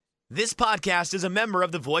This podcast is a member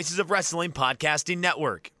of the Voices of Wrestling Podcasting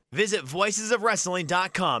Network. Visit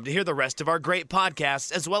voicesofwrestling.com to hear the rest of our great podcasts,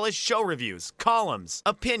 as well as show reviews, columns,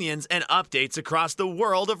 opinions, and updates across the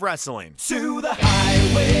world of wrestling. To the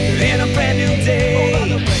highway in a brand new day. Over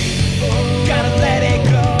the rainbow, gotta let it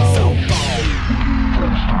go. So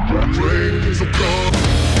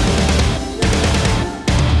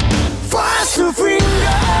fast to freedom.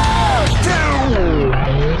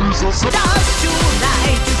 Stars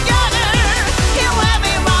tonight together. Here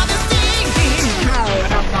everybody's singing.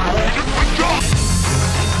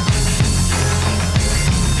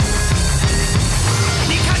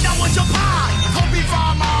 你看到我就怕，头皮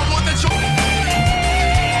发麻，我的手。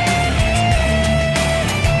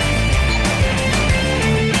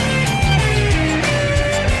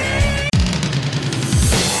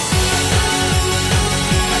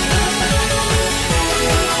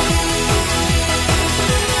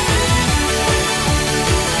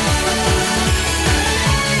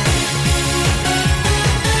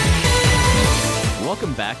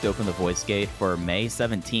Welcome back to Open the Voice Gate for May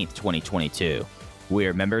 17th, 2022. We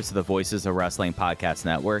are members of the Voices of Wrestling Podcast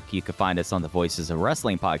Network. You can find us on the Voices of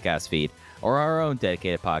Wrestling podcast feed or our own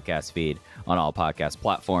dedicated podcast feed on all podcast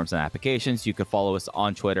platforms and applications. You can follow us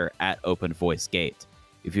on Twitter at Open Voice Gate.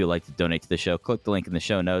 If you'd like to donate to the show, click the link in the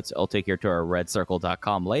show notes. It'll take you to our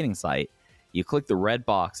redcircle.com landing site. You click the red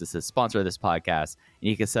box that says sponsor this podcast, and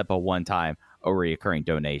you can set up a one-time or recurring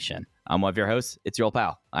donation. I'm one of your hosts. It's your old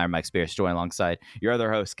pal. I'm Mike Spears, joined alongside your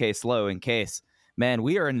other host, Case Lowe. And Case, man,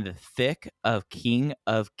 we are in the thick of King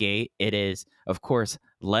of Gate. It is, of course,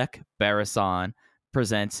 Lech Barasan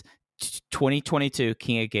presents 2022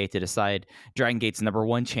 King of Gate to decide Dragon Gate's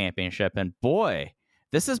 #1 championship. And boy,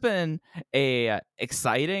 this has been a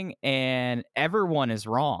exciting, and everyone is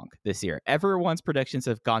wrong this year. Everyone's predictions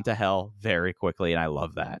have gone to hell very quickly, and I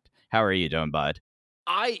love that. How are you doing, bud?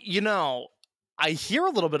 I hear a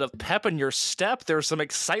little bit of pep in your step. There's some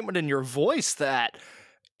excitement in your voice that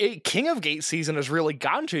King of Gate season has really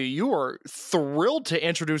gotten to you. You were thrilled to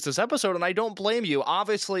introduce this episode, and I don't blame you.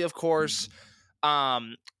 Obviously, of course,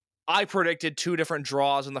 I predicted 2 different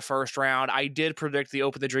draws in the first round. I did predict the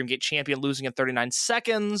Open the Dream Gate champion losing in 39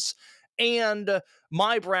 seconds, and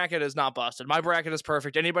my bracket is not busted. My bracket is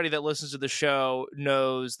perfect. Anybody that listens to the show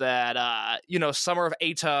knows that, Summer of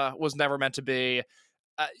Eta was never meant to be.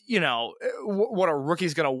 What a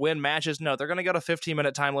rookie's going to win matches? No, they're going to go to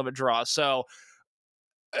 15-minute time limit draws. So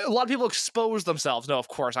a lot of people expose themselves. No, of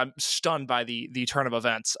course, I'm stunned by the turn of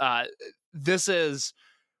events. This is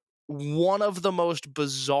one of the most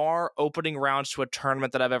bizarre opening rounds to a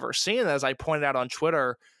tournament that I've ever seen. As I pointed out on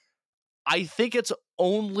Twitter, I think it's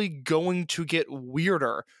only going to get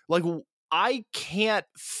weirder. Like, I can't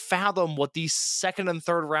fathom what these second and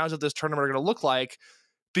third rounds of this tournament are going to look like,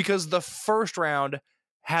 because the first round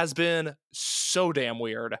has been so damn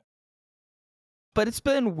weird. But it's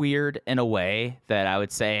been weird in a way that I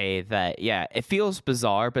would say that, yeah, it feels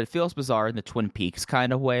bizarre, but it feels bizarre in the Twin Peaks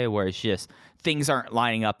kind of way, where it's just things aren't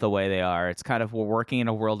lining up the way they are. It's kind of, we're working in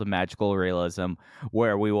a world of magical realism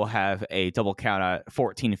where we will have a double count at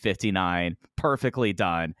 14:59 perfectly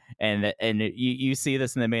done. And you see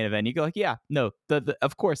this in the main event. You go like, yeah, no,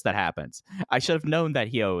 of course that happens. I should have known that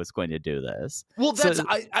Hio was going to do this. Well,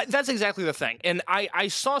 that's exactly the thing. And I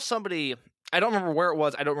saw somebody, I don't remember where it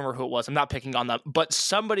was, I don't remember who it was, I'm not picking on them, but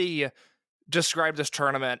somebody described this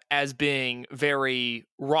tournament as being very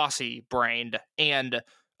Rossi-brained. And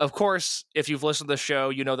of course, if you've listened to the show,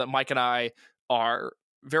 you know that Mike and I are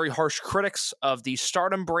very harsh critics of the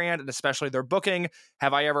Stardom brand, and especially their booking.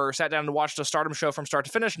 Have I ever sat down and watched a Stardom show from start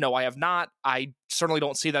to finish? No, I have not. I certainly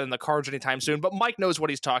don't see that in the cards anytime soon, but Mike knows what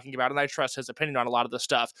he's talking about, and I trust his opinion on a lot of this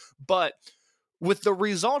stuff. But with the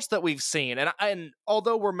results that we've seen, and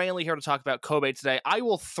although we're mainly here to talk about Kobe today, I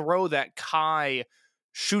will throw that Kai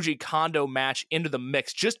Shuji Kondo match into the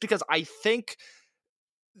mix, just because I think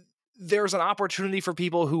there's an opportunity for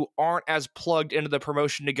people who aren't as plugged into the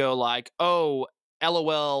promotion to go like, oh,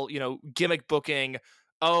 LOL, gimmick booking.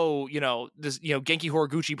 Oh, this, Genki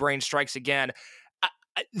Horiguchi brain strikes again.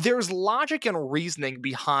 There's logic and reasoning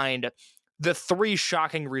behind the 3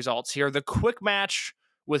 shocking results here. The quick match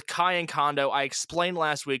with Kai and Kondo, I explained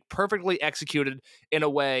last week, perfectly executed in a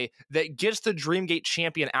way that gets the Dreamgate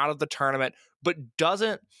champion out of the tournament, but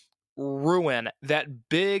doesn't ruin that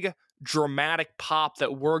big dramatic pop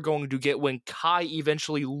that we're going to get when Kai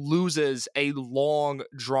eventually loses a long,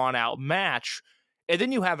 drawn-out match. And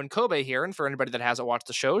then you have in Kobe here, and for anybody that hasn't watched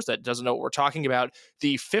the shows that doesn't know what we're talking about,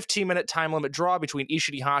 the 15-minute time limit draw between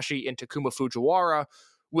Ishii Hashi and Takuma Fujiwara,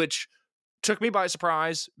 which took me by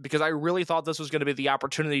surprise because I really thought this was going to be the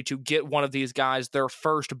opportunity to get one of these guys their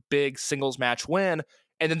first big singles match win.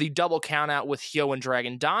 and then the double count out with Hyo and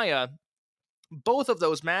Dragon Dia, both of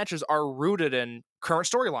those matches are rooted in current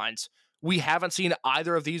storylines. We haven't seen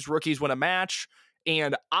either of these rookies win a match,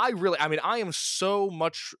 and I am so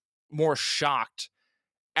much more shocked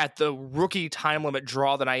at the rookie time limit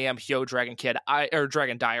draw than I am Hyo Dragon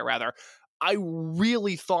Dragon Dia rather. I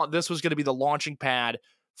really thought this was going to be the launching pad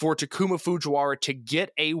for Takuma Fujiwara to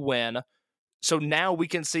get a win. So now we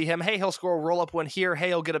can see him, hey, he'll score a roll-up win here, hey,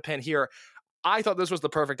 he'll get a pin here. I thought this was the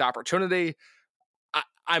perfect opportunity.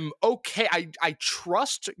 I'm okay. I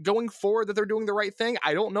trust going forward that they're doing the right thing.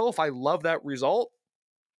 I don't know if I love that result,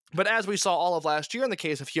 but as we saw all of last year in the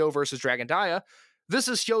case of Hyo versus Dragon Dia, this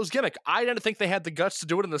is Hyo's gimmick. I didn't think they had the guts to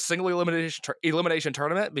do it in the single elimination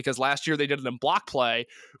tournament because last year they did it in block play,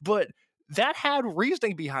 but that had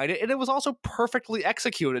reasoning behind it, and it was also perfectly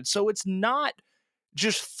executed. So it's not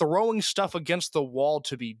just throwing stuff against the wall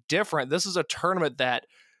to be different. This is a tournament that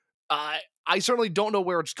I certainly don't know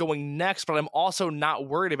where it's going next, but I'm also not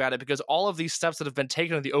worried about it because all of these steps that have been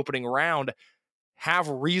taken in the opening round have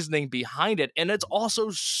reasoning behind it. And it's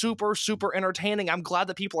also super, super entertaining. I'm glad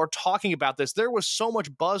that people are talking about this. There was so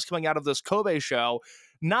much buzz coming out of this Kobe show,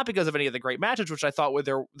 not because of any of the great matches, which I thought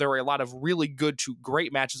there were a lot of really good to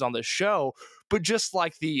great matches on this show, but just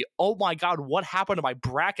like oh my God, what happened to my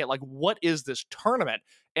bracket? Like, what is this tournament?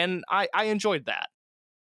 And I enjoyed that.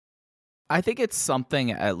 I think it's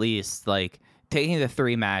something, at least, like taking the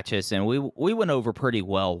 3 matches, and we went over pretty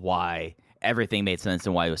well why everything made sense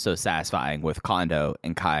and why it was so satisfying with Kondo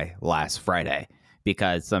and Kai last Friday.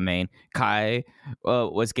 Because, I mean, Kai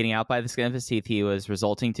was getting out by the skin of his teeth. He was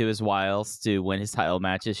resulting to his wiles to win his title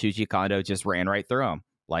matches. Shuji Kondo just ran right through him.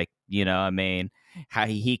 Like, how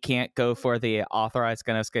he can't go for the authorized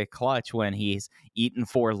Ganosuke clutch when he's eaten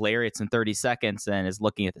 4 lariats in 30 seconds and is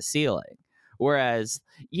looking at the ceiling. Whereas,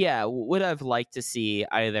 would have liked to see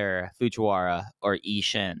either Fujiwara or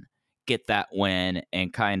Ishin get that win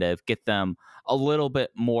and kind of get them a little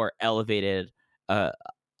bit more elevated,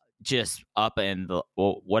 just up in the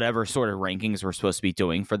whatever sort of rankings we're supposed to be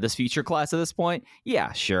doing for this future class at this point.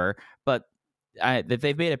 Yeah, sure. But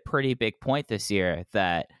they've made a pretty big point this year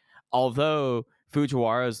that although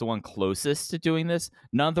Fujiwara is the one closest to doing this,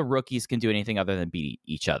 none of the rookies can do anything other than beat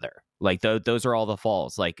each other. Like, those are all the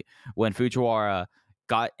falls. Like, when Fujiwara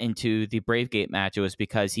got into the Brave Gate match, it was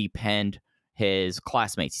because he pinned his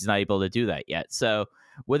classmates. He's not able to do that yet. So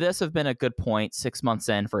would this have been a good point 6 months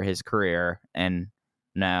in for his career and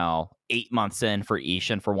now 8 months in for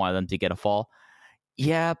Ishin for one of them to get a fall?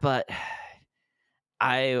 Yeah, but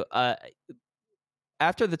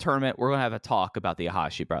after the tournament, we're going to have a talk about the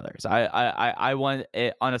Ahashi brothers. I want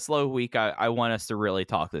it, on a slow week, I want us to really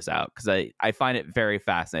talk this out because I find it very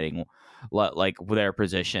fascinating, like their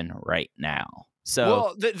position right now. So,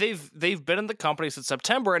 well, they've been in the company since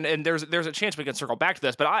September, and there's a chance we can circle back to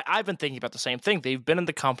this, but I've been thinking about the same thing. They've been in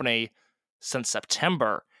the company since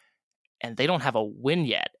September, and they don't have a win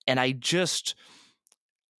yet. And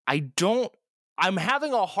I'm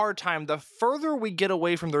having a hard time the further we get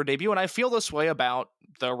away from their debut, and I feel this way about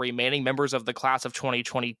the remaining members of the class of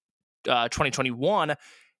 2021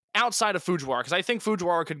 outside of Fujiwara, because I think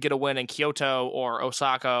Fujiwara could get a win in Kyoto or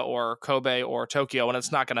Osaka or Kobe or Tokyo, and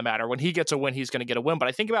it's not going to matter. When he gets a win, he's going to get a win. But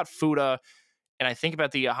I think about Fuda, and I think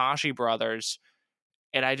about the Ahashi brothers,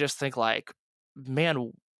 and I just think, like,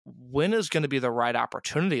 man, when is going to be the right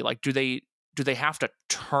opportunity? Like, do they have to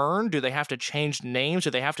turn? Do they have to change names? Do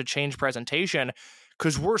they have to change presentation?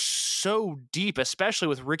 Because we're so deep, especially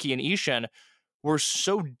with Ricky and Ishin, we're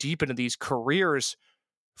so deep into these careers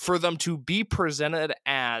for them to be presented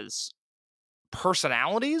as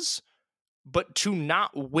personalities, but to not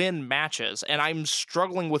win matches. And I'm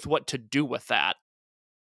struggling with what to do with that.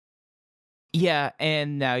 Yeah,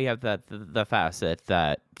 and now you have the facet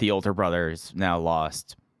that the older brothers now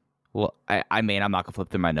lost. Well, I mean, I'm not going to flip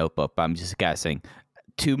through my notebook, but I'm just guessing.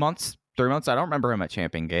 2 months, 3 months? I don't remember him at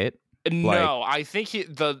Champion Gate. No, I think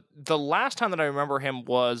the last time that I remember him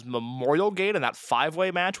was Memorial Gate in that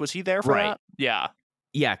 5-way match. Was he there for that? Yeah.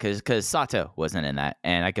 Yeah, because Sato wasn't in that,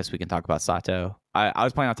 and I guess we can talk about Sato. I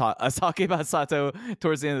was planning on talking about Sato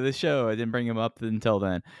towards the end of the show. I didn't bring him up until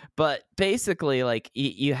then. But basically, like,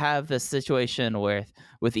 you have this situation with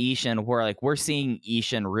Ishin where, like, we're seeing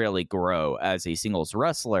Ishin really grow as a singles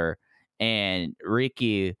wrestler, and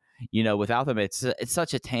Riki, without them, it's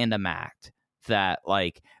such a tandem act that,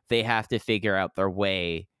 like, they have to figure out their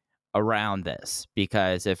way around this,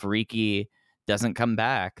 because if Riki doesn't come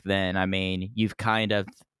back, then, I mean, you've kind of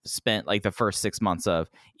spent like the first 6 months of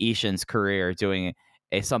Ishin's career doing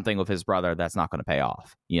something with his brother that's not going to pay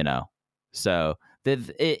off, So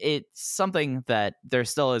It's something that there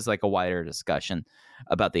still is like a wider discussion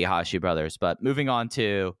about the Hashi brothers. But moving on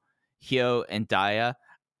to Hyo and Daya,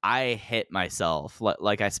 I hit myself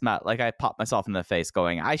like I popped myself in the face,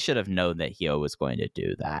 going, I should have known that Hyo was going to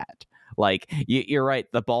do that. Like you're right,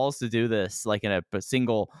 the balls to do this like in a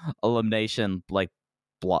single elimination like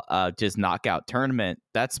just knockout tournament.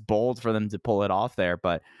 That's bold for them to pull it off there,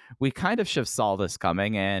 but we kind of should have saw this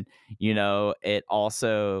coming, and it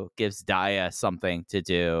also gives Daya something to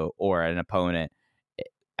do or an opponent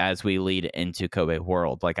as we lead into Kobe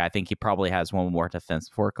World. Like I think he probably has one more defense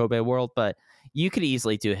for Kobe World, but you could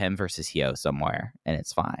easily do him versus Hyo somewhere, and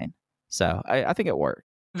it's fine. So I think it worked.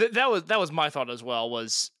 That was my thought as well.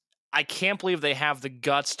 Was I can't believe they have the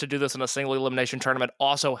guts to do this in a single elimination tournament.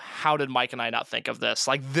 Also, how did Mike and I not think of this?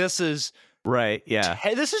 Like, this is right. Yeah,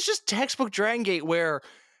 this is just textbook Dragon Gate. Where,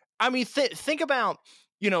 I mean, think about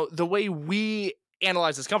the way we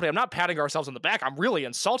analyze this company. I'm not patting ourselves on the back. I'm really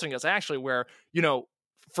insulting us actually. Where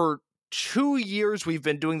for 2 years we've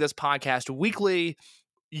been doing this podcast weekly.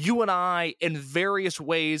 You and I, in various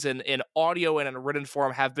ways, in audio and in a written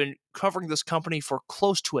form, have been covering this company for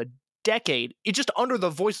close to a decade. It's just under the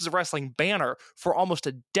Voices of Wrestling banner for almost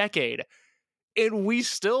a decade. And we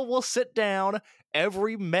still will sit down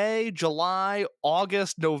every May, July,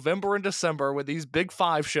 August, November, and December when these big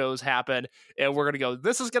 5 shows happen. And we're going to go,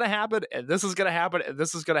 this is going to happen, and this is going to happen, and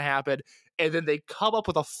this is going to happen. And then they come up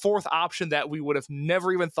with a fourth option that we would have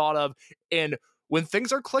never even thought of. And when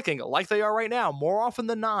things are clicking like they are right now, more often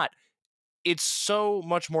than not, it's so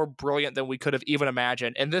much more brilliant than we could have even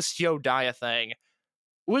imagined. And this Hyo Daya thing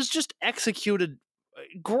was just executed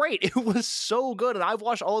great. It was so good. And I've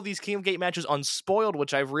watched all of these King of Gate matches unspoiled,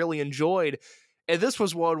 which I've really enjoyed. And this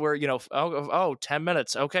was one where, 10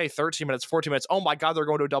 minutes. Okay, 13 minutes, 14 minutes. Oh my God, they're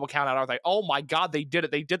going to a double count out, aren't they? Oh my God, they did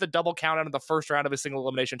it. They did the double count out in the first round of a single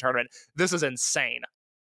elimination tournament. This is insane.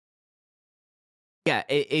 Yeah,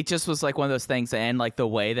 it just was like one of those things, and like the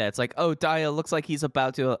way that it's like, oh, Daya looks like he's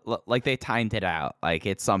about to, like they timed it out. Like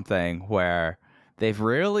it's something where they've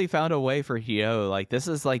really found a way for Hyo. Like this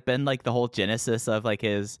has like been like the whole genesis of like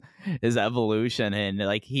his evolution, and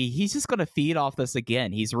like he's just gonna feed off this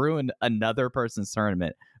again. He's ruined another person's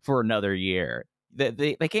tournament for another year.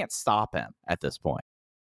 They can't stop him at this point.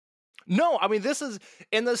 No, I mean, this is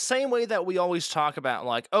in the same way that we always talk about,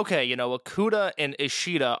 like, okay, Okuda and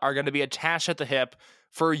Ishida are going to be attached at the hip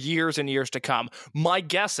for years and years to come. My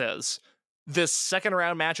guess is this second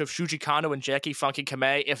round match of Shuji Kondo and Jackie Funky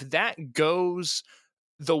Kamei, if that goes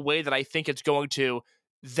the way that I think it's going to,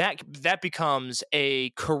 that becomes a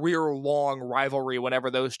career-long rivalry whenever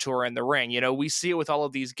those two are in the ring. We see it with all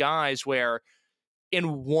of these guys where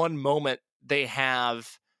in one moment they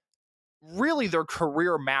have really their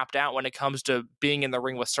career mapped out when it comes to being in the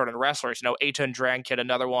ring with certain wrestlers. Eita and Dragon Kid,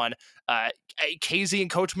 another one. KZ and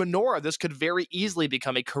Coach Minoura, this could very easily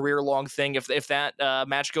become a career-long thing if that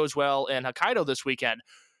match goes well in Hokkaido this weekend.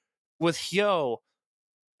 With Hyo,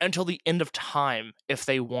 until the end of time, if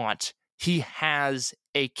they want, he has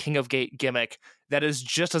a King of Gate gimmick that is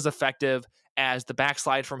just as effective as the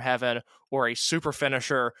backslide from heaven or a super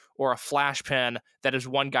finisher or a flash pin that has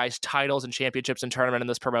won guys titles and championships and tournament in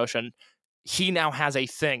this promotion. He now has a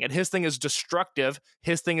thing, and his thing is destructive.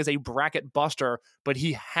 His thing is a bracket buster, but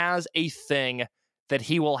he has a thing that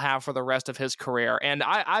he will have for the rest of his career. And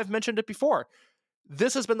I've mentioned it before.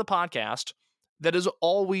 This has been the podcast that has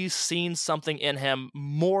always seen something in him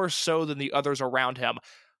more so than the others around him.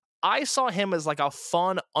 I saw him as like a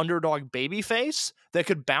fun underdog babyface that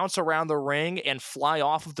could bounce around the ring and fly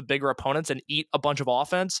off of the bigger opponents and eat a bunch of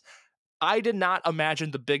offense. I did not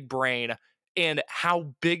imagine the big brain and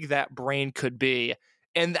how big that brain could be.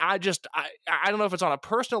 And I don't know if it's on a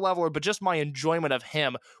personal level but just my enjoyment of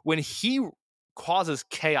him when he causes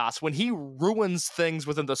chaos, when he ruins things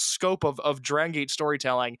within the scope of Dragon Gate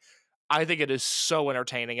storytelling. I think it is so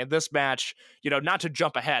entertaining. And this match, not to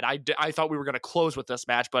jump ahead, I thought we were going to close with this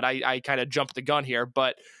match, but I kind of jumped the gun here.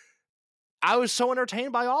 But I was so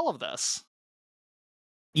entertained by all of this.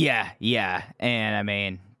 Yeah. And I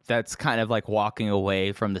mean, that's kind of like walking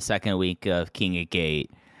away from the second week of King of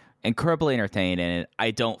Gate. Incredibly entertained, and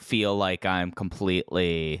I don't feel like I'm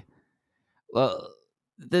completely...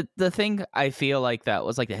 The thing I feel like that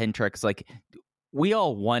was like the hidden trick is like, we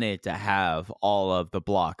all wanted to have all of the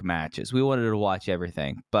block matches. We wanted to watch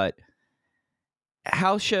everything, but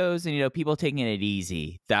house shows and, people taking it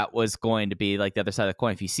easy, that was going to be like the other side of the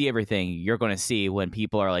coin. If you see everything, you're going to see when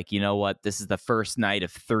people are like, you know what, this is the first night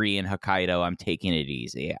of 3 in Hokkaido, I'm taking it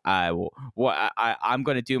easy. I'm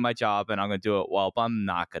going to do my job and I'm going to do it well, but I'm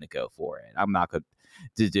not going to go for it. I'm not going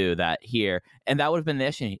to do that here. And that would have been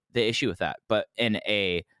the issue with that. But in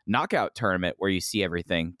a knockout tournament where you see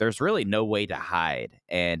everything, there's really no way to hide.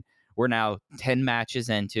 And we're now 10 matches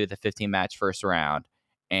into the 15-match first round.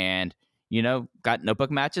 And got notebook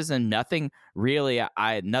matches and nothing really.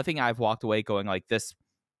 Nothing I've walked away going like this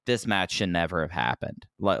match should never have happened.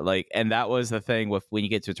 Like, and that was the thing with when you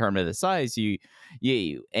get to a tournament of this size, you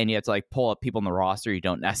have to like pull up people in the roster you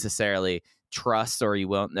don't necessarily trust or you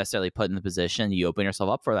won't necessarily put in the position. You open yourself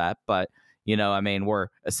up for that, but we're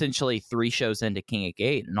essentially 3 shows into King of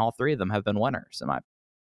Gate, and all 3 of them have been winners.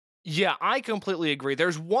 Yeah, I completely agree.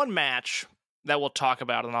 There's one match that we'll talk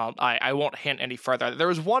about, and I won't hint any further. There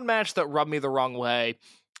was one match that rubbed me the wrong way.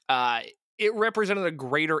 It represented a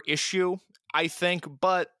greater issue, I think,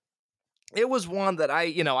 but it was one that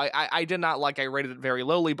I did not like. I rated it very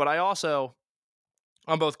lowly, but I also,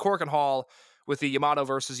 on both Cork and Hall, with the Yamato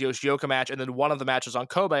versus Yoshioka match, and then one of the matches on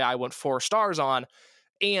Kobe, I went 4 stars on.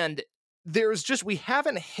 And we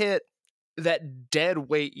haven't hit that dead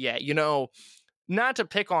weight yet. Not to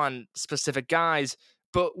pick on specific guys,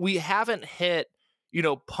 but we haven't hit,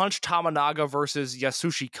 Punch Tamanaga versus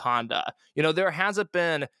Yasushi Kanda. There hasn't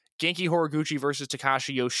been Genki Horiguchi versus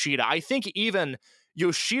Takashi Yoshida. I think even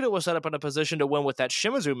Yoshida was set up in a position to win with that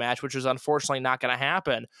Shimizu match, which is unfortunately not going to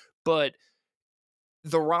happen. But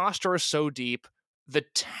the roster is so deep. The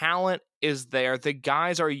talent is there. The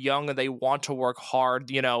guys are young and they want to work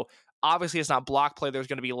hard. Obviously it's not block play. There's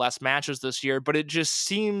going to be less matches this year, but it just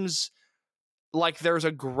seems like there's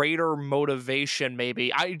a greater motivation.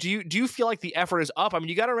 Maybe do you feel like the effort is up? I mean,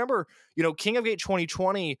 you got to remember, King of Gate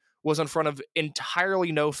 2020 was in front of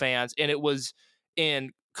entirely no fans, and it was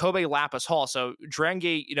in Kobe Lapis Hall. So Dragon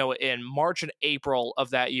Gate, in March and April of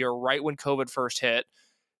that year, right when COVID first hit,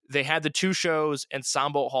 they had the 2 shows in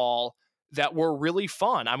Sambo Hall that were really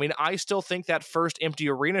fun. I mean, I still think that first Empty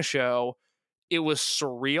Arena show, it was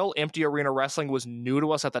surreal. Empty Arena Wrestling was new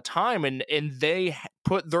to us at the time, and they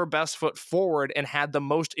put their best foot forward and had the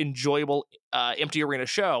most enjoyable Empty Arena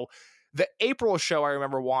show. The April show I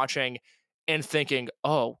remember watching and thinking,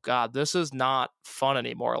 oh God, this is not fun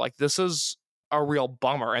anymore. Like, this is a real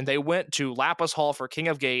bummer. And they went to Lapis Hall for King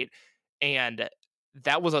of Gate, and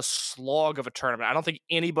that was a slog of a tournament. I don't think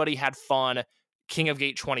anybody had fun King of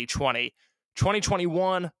Gate 2020.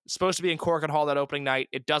 2021, supposed to be in Cork and Hall that opening night.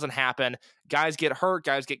 It doesn't happen. Guys get hurt.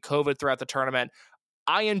 Guys get COVID throughout the tournament.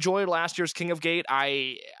 I enjoyed last year's King of Gate.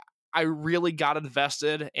 I really got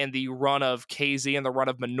invested in the run of KZ and the run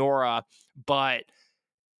of Minoura, but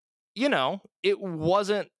it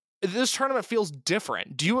wasn't. This tournament feels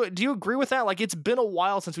different. Do you agree with that? Like, it's been a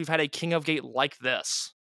while since we've had a King of Gate like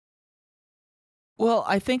this. Well,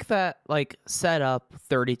 I think that set up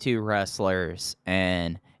 32 wrestlers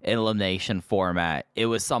and elimination format. It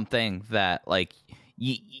was something that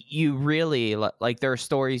you really there are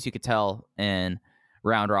stories you could tell in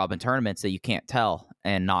round robin tournaments that you can't tell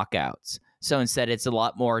in knockouts. So instead, it's a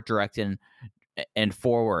lot more direct and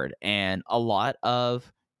forward, and a lot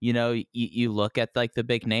of you look at the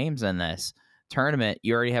big names in this tournament.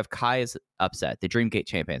 You already have Kai's upset, the Dreamgate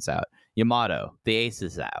champion's out. Yamato, the ace,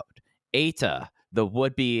 is out. Eita, the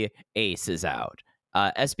would-be ace, is out.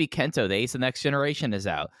 SB Kento, the ace of Next Generation, is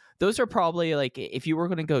out. Those are probably, if you were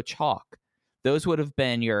going to go chalk, those would have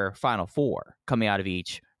been your final 4 coming out of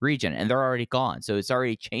each region, and they're already gone. So it's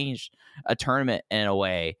already changed a tournament in a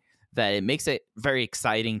way that it makes it very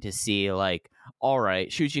exciting to see, all right,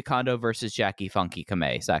 Shuji Kondo versus Jackie Funky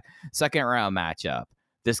Kamei, second round matchup.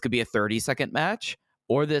 This could be a 30-second match,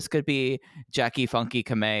 or this could be Jackie Funky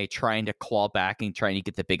Kamei trying to claw back and trying to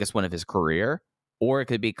get the biggest win of his career. Or it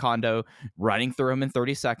could be Kondo running through him in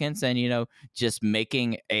 30 seconds and,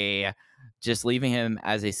 just leaving him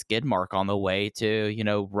as a skid mark on the way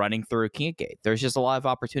to, running through King of Gate. There's just a lot of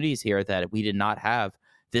opportunities here that we did not have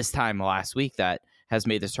this time last week that has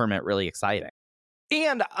made this tournament really exciting.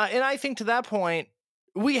 And I think to that point,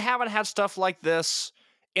 we haven't had stuff like this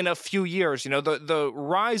in a few years. The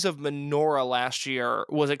rise of Minoura last year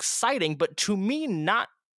was exciting, but to me, not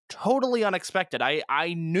totally unexpected.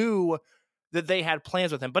 I knew that they had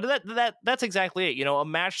plans with him, but that's exactly it. A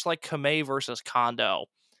match like Kamei versus Kondo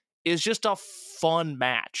is just a fun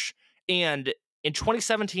match. And in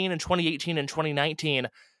 2017 and 2018 and 2019,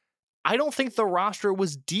 I don't think the roster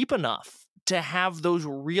was deep enough to have those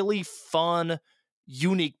really fun,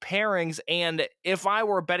 unique pairings. And if I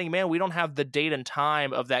were a betting man, we don't have the date and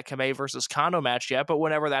time of that Kamei versus Kondo match yet, but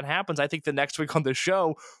whenever that happens, I think the next week on the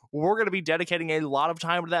show, we're going to be dedicating a lot of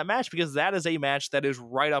time to that match, because that is a match that is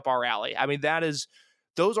right up our alley. I mean, those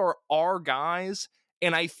are our guys,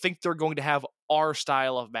 and I think they're going to have our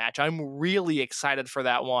style of match. I'm really excited for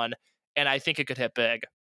that one, and I think it could hit big.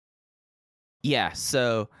 Yeah,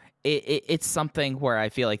 so it's something where I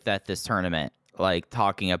feel like that this tournament, like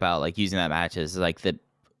talking about like using that match is like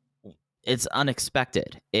it's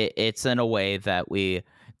unexpected. It's in a way that we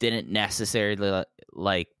didn't necessarily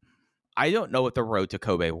like. I don't know what the road to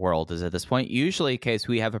Kobe World is at this point. Usually, in case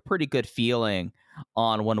we have a pretty good feeling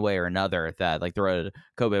on one way or another that like the road to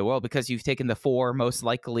Kobe World, because you've taken the 4 most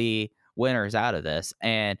likely winners out of this.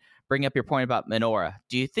 And bring up your point about Minoura.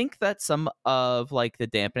 Do you think that some of like the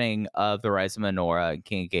dampening of the rise of Minoura in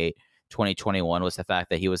King of Gate 2021 was the fact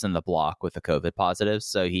that he was in the block with the COVID positives,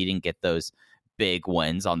 so he didn't get those big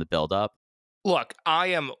wins on the build-up? Look, I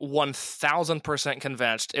am 1000%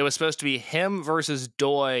 convinced it was supposed to be him versus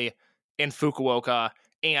Doi in Fukuoka,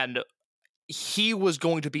 and he was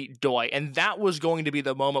going to beat Doi, and that was going to be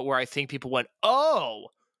the moment where I think people went, oh,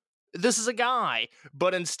 this is a guy.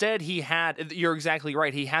 But instead you're exactly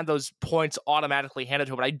right, he had those points automatically handed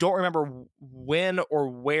to him. But I don't remember when or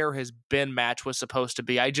where his bin match was supposed to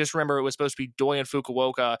be. I just remember it was supposed to be Doi and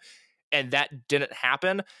Fukuoka, and that didn't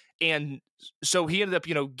happen. And so he ended up,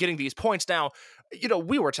 getting these points. Now,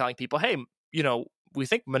 we were telling people, hey, we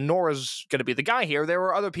think Minoura's going to be the guy here. There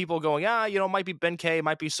were other people going, might be Ben K,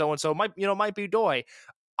 might be so-and-so, might be Doi.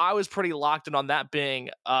 I was pretty locked in on that being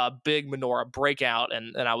a big Minoura breakout,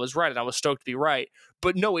 and I was right, and I was stoked to be right.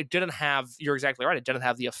 But no, it didn't have, you're exactly right, it didn't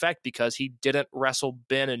have the effect because he didn't wrestle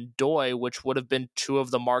Ben and Doi, which would have been 2 of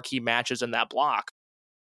the marquee matches in that block.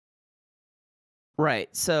 Right.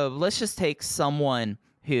 So let's just take someone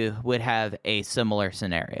who would have a similar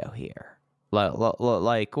scenario here. Like we're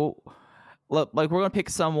going to pick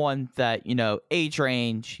someone that, age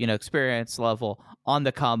range, experience level, on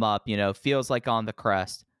the come up, feels like on the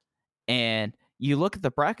crest. And you look at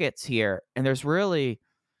the brackets here, and there's really,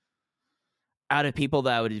 out of people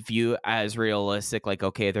that I would view as realistic, like,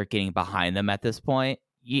 okay, they're getting behind them at this point,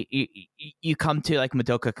 you come to like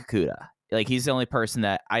Madoka Kakuta. Like, he's the only person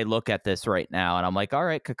that I look at this right now, and I'm like, all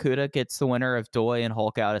right, Kakuta gets the winner of Doi and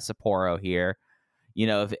Hulk out of Sapporo here.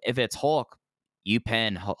 If it's Hulk, you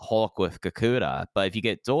pin Hulk with Kakuta. But if you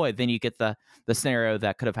get Doi, then you get the scenario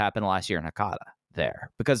that could have happened last year in Hakata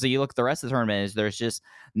there. Because you look at the rest of the tournament, there's just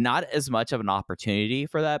not as much of an opportunity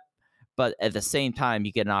for that. But at the same time,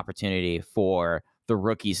 you get an opportunity for the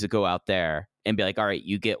rookies to go out there and be like, all right,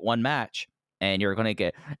 you get one match. And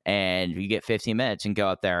you get 15 minutes and go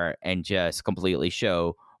out there and just completely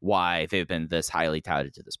show why they've been this highly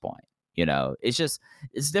touted to this point. It's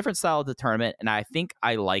a different style of the tournament. And I think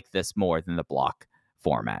I like this more than the block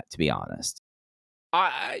format, to be honest.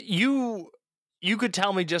 You could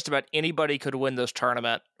tell me just about anybody could win this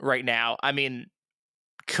tournament right now. I mean,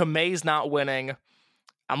 Kamei's not winning.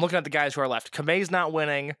 I'm looking at the guys who are left. Kamei's not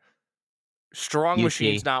winning. Strong UT.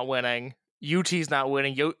 Machine's not winning. UT's not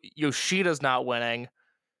winning. Yoshida's not winning.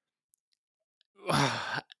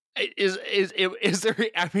 Is there?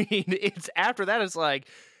 I mean, it's after that. It's like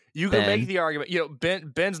you can make the argument.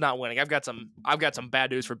 Ben's not winning. I've got some bad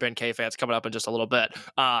news for Ben K fans coming up in just a little bit.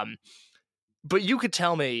 But you could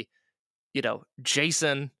tell me,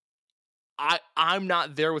 Jason. I'm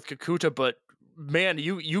not there with Kakuta, but man,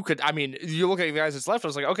 you could. I mean, you look at the guys that's left. I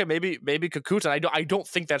was like, okay, maybe Kakuta. I don't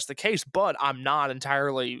think that's the case, but I'm not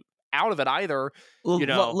entirely out of it either.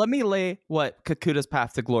 Let me lay what Kakuta's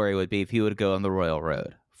path to glory would be if he would go on the Royal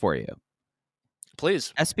Road for you.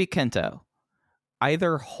 Please. SB Kento,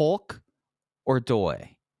 either Hulk or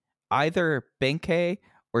Doi, either Benkei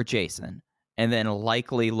or Jason, and then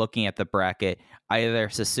likely looking at the bracket, either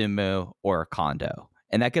Susumu or Kondo,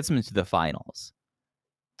 and that gets him into the finals.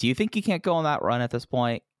 Do you think he can't go on that run at this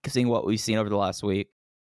point, seeing what we've seen over the last week?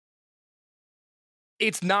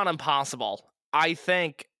 It's not impossible. I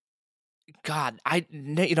think, God, I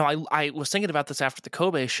was thinking about this after the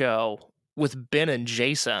Kobe show with Ben and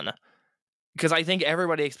Jason, because I think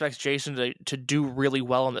everybody expects Jason to do really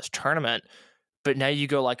well in this tournament, but now you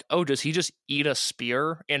go like, oh, does he just eat a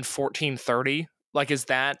spear in 1430? Like, is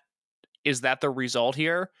that the result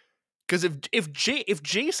here? Because if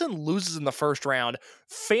Jason loses in the first round,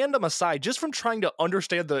 fandom aside, just from trying to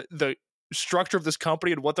understand the structure of this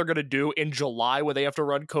company and what they're going to do in July when they have to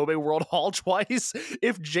run Kobe World Hall twice,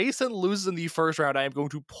 if Jason loses in the first round, I am going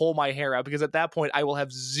to pull my hair out, because at that point I will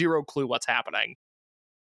have zero clue what's happening.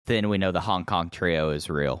 Then we know the Hong Kong trio is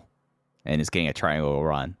real and is getting a triangle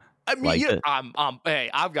run. I mean, Like it. hey,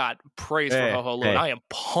 I've got praise for Ho Ho Lun. Hey. I am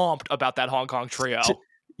pumped about that Hong Kong trio.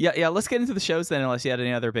 Yeah. Let's get into the shows then, unless you had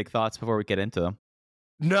any other big thoughts before we get into them.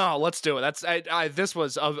 No, let's do it. This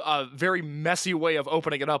was a very messy way of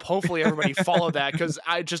opening it up. Hopefully everybody followed that, because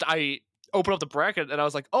I opened up the bracket and I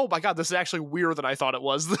was like, oh my god, this is actually weirder than I thought it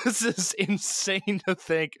was. This is insane to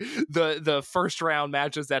think the first round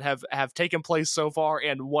matches that have taken place so far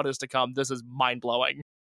and what is to come. This is mind blowing.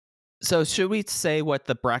 So should we say what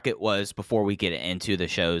the bracket was before we get into the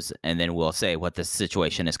shows, and then we'll say what the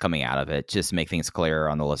situation is coming out of it, just to make things clearer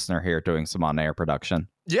on the listener here doing some on-air production?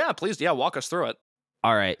 Yeah, please. Yeah, walk us through it.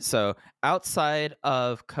 All right. So outside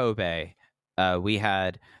of Kobe, we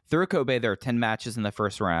had through Kobe, there were 10 matches in the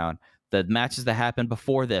first round. The matches that happened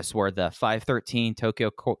before this were the 513 Tokyo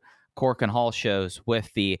Cork and Hall shows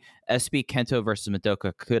with the SB Kento versus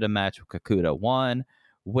Madoka Kakuta match. Kakuta won,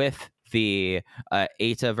 with the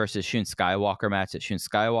Eita versus Shun Skywalker match that Shun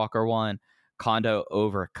Skywalker won, Kondo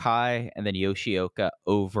over Kai, and then Yoshioka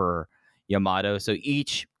over Yamato. So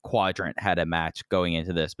each quadrant had a match going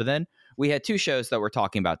into this. But then we had two shows that we're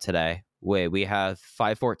talking about today. We have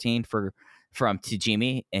 514 from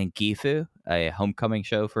Tajimi and Gifu, a homecoming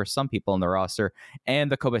show for some people in the roster,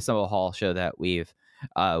 and the Kobe Summer Hall show that we've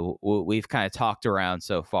kind of talked around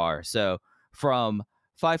so far. So from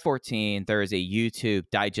 514, there is a YouTube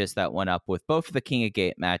digest that went up with both of the King of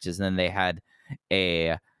Gate matches, and then they had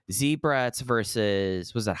a Z-Brats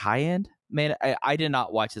versus, was it High End? Man, I did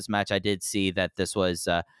not watch this match. I did see that this was,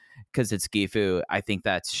 because it's Gifu, I think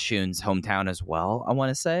that's Shun's hometown as well, I want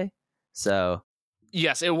to say. So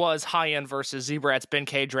yes, it was High End versus Z-Brats,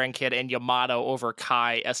 Benkei, Dragon Kid, and Yamato over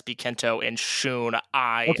Kai, SB Kento, and Shun.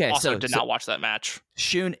 I also did not watch that match.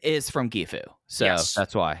 Shun is from Gifu, so yes.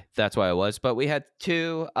 that's why it was. But we had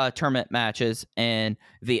two tournament matches in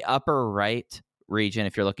the upper right region,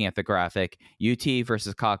 if you're looking at the graphic, UT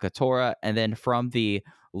versus Kakatora, and then from the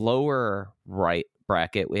lower right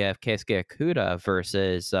bracket, we have Keisuke Okuda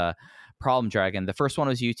versus Problem Dragon. The first one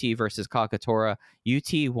was UT versus Kakatora.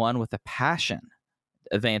 UT won with a passion.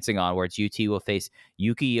 Advancing onwards, UT will face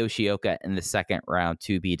Yuki Yoshioka in the second round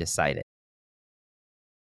to be decided.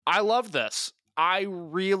 I love this. I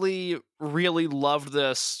really, really loved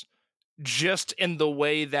this, just in the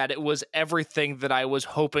way that it was everything that I was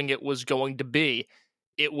hoping it was going to be.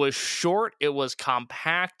 It was short, it was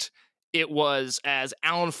compact, it was, as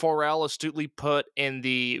Alan Forel astutely put in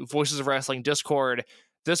the Voices of Wrestling Discord,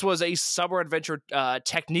 this was a Summer Adventure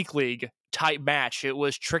Technique League type match. It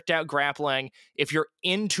was tricked out grappling. If you're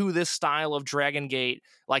into this style of Dragon Gate,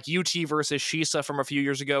 like UT versus Shisa from a few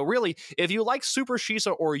years ago, really, if you like Super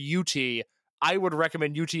Shisa or UT, I would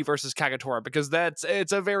recommend UT versus Kagatora, because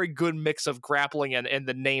it's a very good mix of grappling and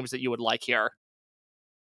the names that you would like here.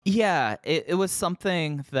 Yeah, it was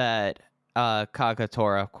something that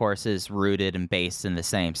Kagatora, of course, is rooted and based in the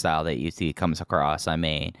same style that UT comes across. I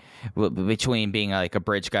mean, between being like a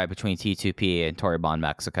bridge guy between T2P and Toribon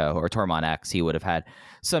Mexico, or Tormon X, he would have had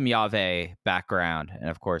some Yave background, and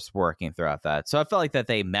of course, working throughout that. So I felt like that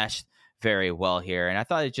they meshed very well here, and I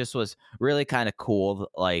thought it just was really kind of cool.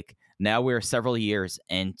 Like, now we're several years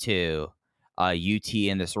into UT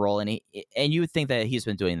in this role, and you would think that he's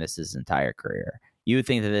been doing this his entire career. You would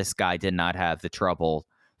think that this guy did not have the trouble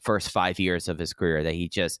first 5 years of his career, that he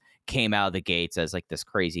just came out of the gates as like this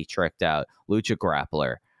crazy tricked out lucha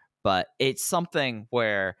grappler. But it's something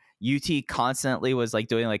where UT constantly was like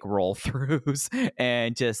doing like roll throughs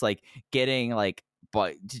and just like getting like,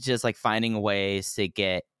 but just like finding ways to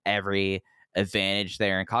get every advantage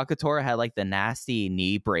there. And Kakatora had like the nasty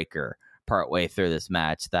knee breaker partway through this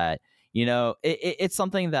match that, you know, it's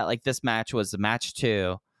something that like this match was match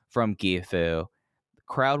 2 from Gifu.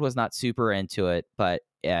 Crowd was not super into it, but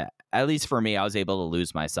yeah, at least for me, I was able to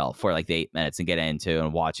lose myself for like the 8 minutes and get into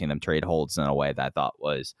and watching them trade holds in a way that I thought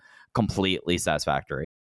was completely satisfactory.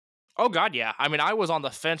 Oh god, yeah. I mean, I was on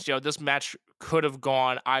the fence. You know, this match could have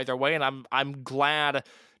gone either way, and I'm glad,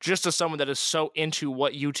 just as someone that is so into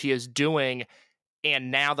what UT is doing,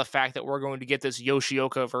 and now the fact that we're going to get this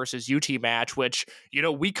Yoshioka versus UT match, which, you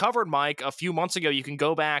know, we covered, Mike, a few months ago. You can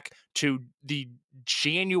go back to the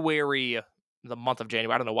month of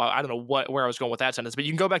January. I don't know where I was going with that sentence, but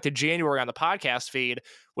you can go back to January on the podcast feed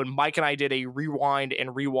when Mike and I did a rewind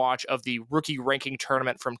and rewatch of the rookie ranking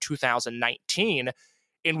tournament from 2019.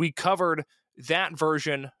 And we covered that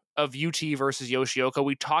version of UT versus Yoshioka.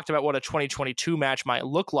 We talked about what a 2022 match might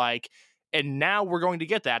look like. And now we're going to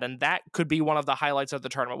get that. And that could be one of the highlights of the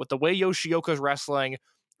tournament. With the way Yoshioka's wrestling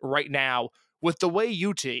right now, with the way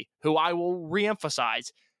UT, who I will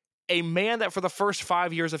reemphasize, a man that for the first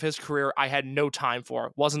 5 years of his career, I had no time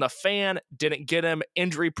for. Wasn't a fan, didn't get him,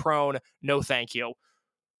 injury prone, no thank you.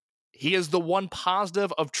 He is the one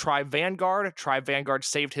positive of Tribe Vanguard. Tribe Vanguard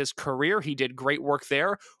saved his career. He did great work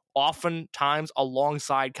there, oftentimes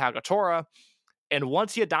alongside Kagetora. And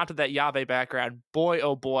once he adopted that Yave background, boy,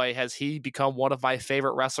 oh boy, has he become one of my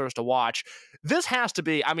favorite wrestlers to watch. This has to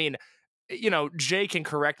be, I mean, Jay can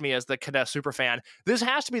correct me as the Kness superfan. This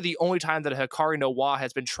has to be the only time that a Hikari no Wa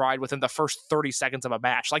has been tried within the first 30 seconds of a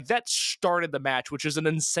match. Like, that started the match, which is an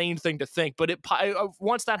insane thing to think. But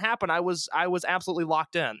once that happened, I was absolutely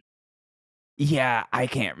locked in. Yeah, I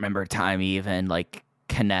can't remember time even like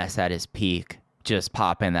Kness at his peak, just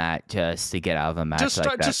popping that just to get out of the match. Just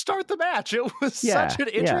start the match. It was such an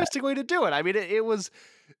interesting way to do it. I mean, it was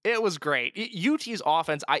great. UT's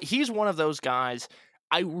offense, he's one of those guys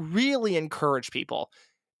I really encourage people,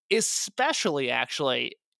 especially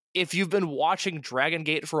actually if you've been watching Dragon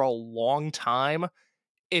Gate for a long time.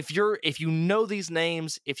 If you know these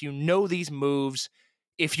names, if you know these moves,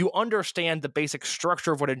 if you understand the basic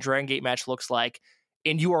structure of what a Dragon Gate match looks like,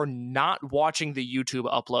 and you are not watching the YouTube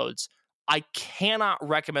uploads, I cannot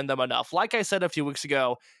recommend them enough. Like I said a few weeks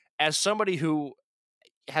ago, as somebody who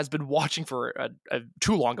has been watching for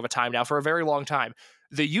too long of a time now, for a very long time,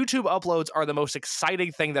 the YouTube uploads are the most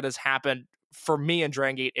exciting thing that has happened for me and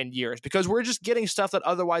Dragon Gate in years, because we're just getting stuff that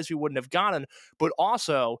otherwise we wouldn't have gotten, but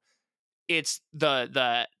also it's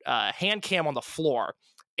the hand cam on the floor.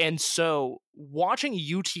 And so watching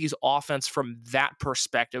UT's offense from that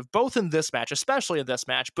perspective, both in this match, especially in this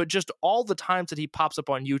match, but just all the times that he pops up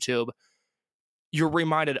on YouTube, you're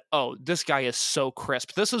reminded, oh, this guy is so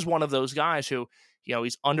crisp. This is one of those guys who,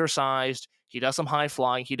 he's undersized. He does some high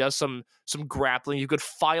flying. He does some grappling. You could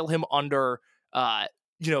file him under,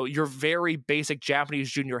 your very basic Japanese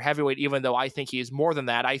junior heavyweight, even though I think he is more than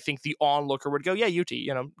that. I think the onlooker would go, yeah, UT,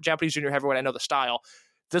 Japanese junior heavyweight, I know the style.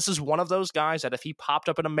 This is one of those guys that if he popped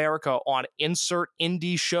up in America on insert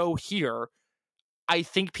indie show here, I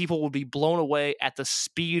think people would be blown away at the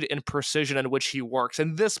speed and precision in which he works.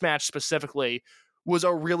 And this match specifically was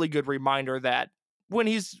a really good reminder that when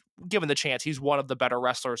he's given the chance, he's one of the better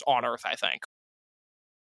wrestlers on earth, I think.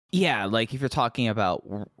 Yeah, like if you're talking about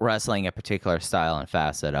wrestling a particular style and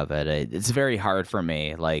facet of it, it's very hard for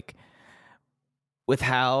me. Like, with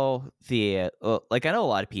how I know a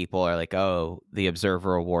lot of people are like, oh, the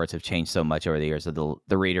Observer Awards have changed so much over the years of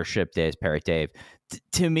the readership days, Parrot Dave.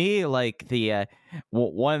 To me, like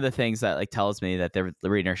one of the things that like tells me that the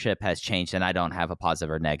readership has changed, and I don't have a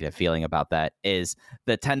positive or negative feeling about that, is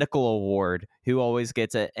the Tentacle Award, who always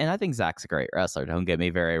gets it. And I think Zach's a great wrestler. Don't get me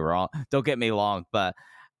wrong, but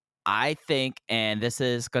I think, and this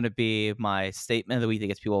is going to be my statement of the week that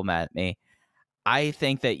gets people mad at me, I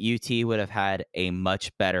think that UT would have had a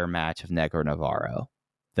much better match of Negro Navarro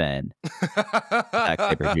than Zack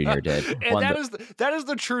Sabre Jr. did. And that is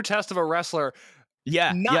the true test of a wrestler.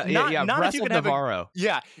 Yeah, not if you can Navarro.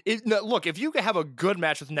 Look, if you can have a good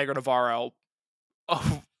match with Negro Navarro,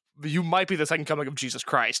 you might be the second coming of Jesus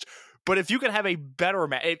Christ. But if you can have a better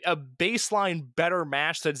match, a baseline better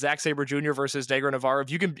match than Zack Sabre Jr. versus Negro Navarro, if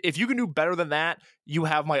you can do better than that, you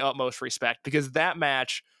have my utmost respect, because that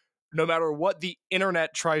match, no matter what the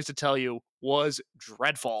internet tries to tell you, was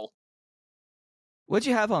dreadful. What'd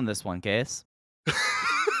you have on this one, Case?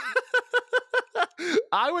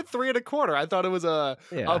 I went 3 1/4. I thought it was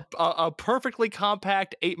a perfectly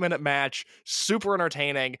compact 8-minute match, super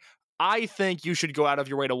entertaining. I think you should go out of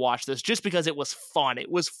your way to watch this just because it was fun. It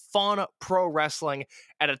was fun pro wrestling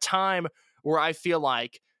at a time where I feel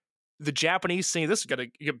like the Japanese scene, this is going to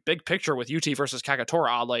get a big picture with UT versus Kagetora,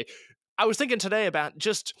 oddly. I was thinking today about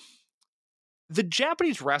just the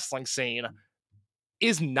Japanese wrestling scene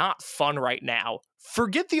is not fun right now.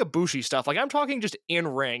 Forget the Ibushi stuff. Like, I'm talking just in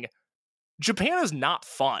ring. Japan is not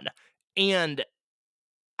fun. And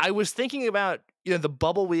I was thinking about, the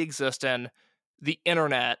bubble we exist in, the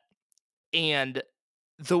internet, and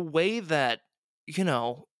the way that,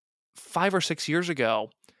 5 or 6 years ago,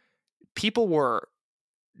 people were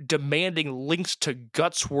demanding links to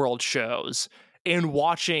Guts World shows and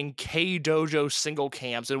watching K-Dojo single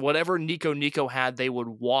cams and whatever Nico had, they would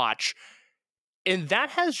watch. And that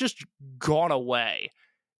has just gone away.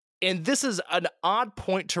 And this is an odd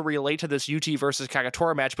point to relate to this UT versus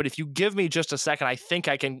Kagetora match, but if you give me just a second, I think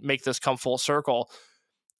I can make this come full circle.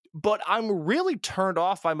 But I'm really turned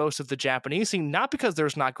off by most of the Japanese scene, not because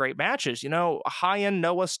there's not great matches. High-end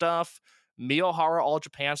Noah stuff, Miyohara All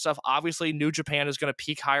Japan stuff. Obviously, New Japan is going to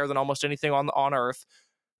peak higher than almost anything on Earth.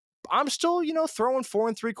 I'm still, throwing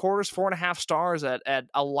 4 3/4, 4.5 stars at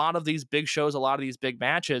a lot of these big shows, a lot of these big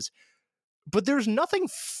matches. But there's nothing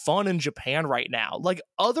fun in Japan right now. Like,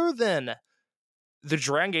 other than the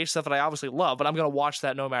Dragon Gate stuff that I obviously love, but I'm going to watch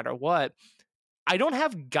that no matter what. I don't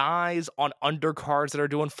have guys on undercards that are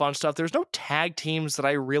doing fun stuff. There's no tag teams that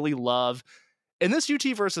I really love. And this UT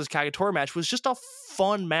versus Kagetora match was just a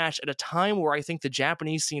fun match at a time where I think the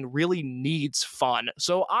Japanese scene really needs fun.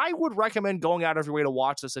 So I would recommend going out of your way to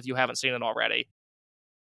watch this if you haven't seen it already.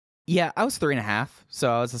 Yeah, I was 3.5,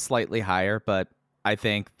 so I was a slightly higher, but I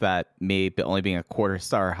think that me only being a quarter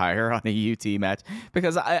star higher on a UT match,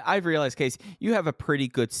 because I've realized, Case, you have a pretty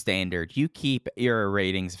good standard. You keep your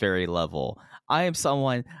ratings very level. I am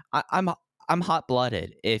someone, I'm hot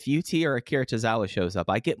blooded. If UT or Akira Tozawa shows up,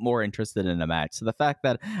 I get more interested in a match. So the fact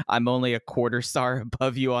that I'm only a quarter star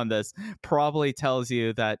above you on this probably tells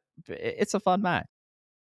you that it's a fun match.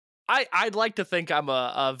 I'd like to think I'm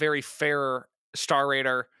a very fair star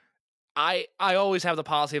rater. I always have the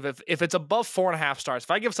policy of if it's above 4.5 stars,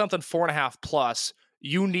 if I give something 4.5 plus,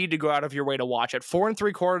 you need to go out of your way to watch it. 4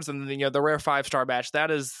 3/4, and then the rare 5-star match,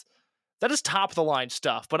 that is top of the line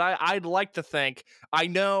stuff. But I'd like to think, I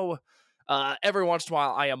know every once in a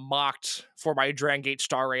while I am mocked for my Dragon Gate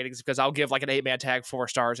star ratings because I'll give like an 8-man tag 4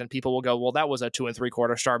 stars and people will go, well, that was a 2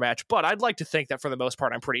 3/4 star match. But I'd like to think that for the most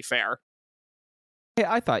part I'm pretty fair. Hey,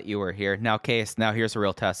 I thought you were here. Now, Case, here's a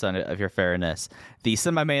real test of your fairness. The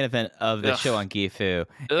semi-main event of the show on Gifu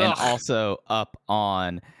and also up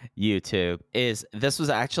on YouTube this was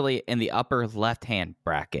actually in the upper left-hand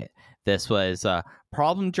bracket. This was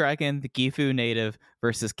Problem Dragon, the Gifu native,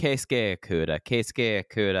 versus Keisuke Okuda. Keisuke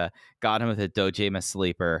Okuda got him with a Dojima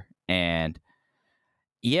sleeper. And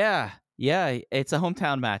yeah, it's a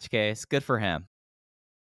hometown match, Case. Good for him.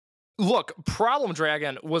 Look, Problem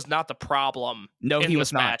Dragon was not the problem. No, he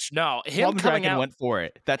was not. Match. No, him Problem coming Dragon out, went for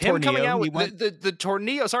it. That him tornado, coming out with went... the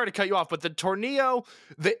tornado. Sorry to cut you off, but the tornado,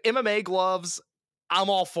 the MMA gloves, I'm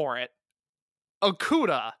all for it.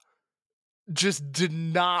 Okuda just did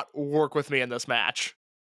not work with me in this match.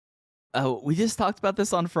 Oh, we just talked about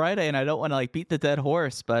this on Friday, and I don't want to beat the dead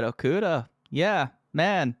horse, but Okuda, yeah,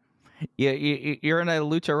 man, you're in a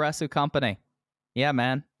Lucha Resu company. Yeah,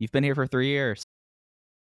 man, you've been here for 3 years.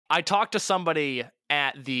 I talked to somebody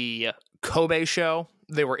at the Kobe show.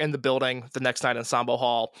 They were in the building the next night in Sambo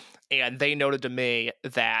Hall, and they noted to me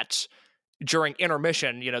that during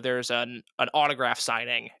intermission, there's an autograph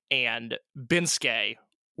signing, and Binsuke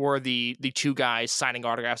were the two guys signing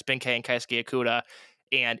autographs, Binsuke and Keisuke Okuda,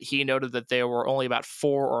 and he noted that there were only about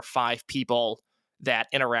 4 or 5 people that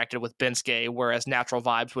interacted with Binsuke, whereas Natural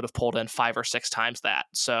Vibes would have pulled in 5 or 6 times that.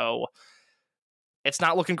 So it's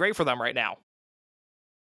not looking great for them right now.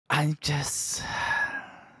 I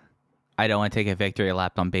don't want to take a victory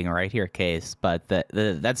lap on being right here, Case, but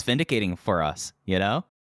that's vindicating for us, The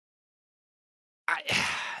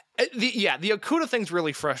Okuda thing's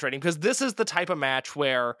really frustrating because this is the type of match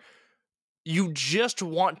where you just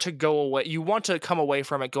want to go away. You want to come away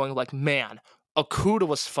from it going like, man, Okuda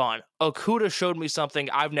was fun. Okuda showed me something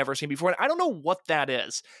I've never seen before. And I don't know what that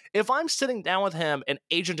is. If I'm sitting down with him and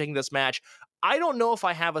agenting this match, I don't know if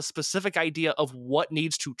I have a specific idea of what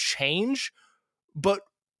needs to change, but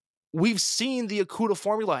we've seen the Okuda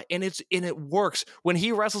formula and it works. When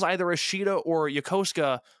he wrestles either Ashita or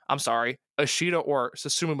Yokosuka, Ashita or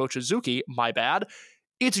Susumu Mochizuki, my bad,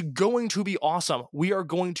 it's going to be awesome. We are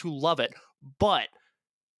going to love it. But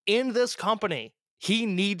in this company, he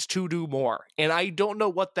needs to do more. And I don't know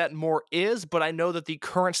what that more is, but I know that the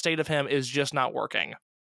current state of him is just not working.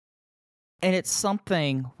 And it's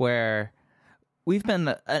something where we've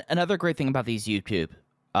been another great thing about these YouTube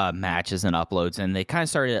matches and uploads, and they kind of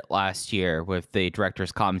started it last year with the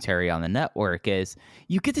director's commentary on the network, is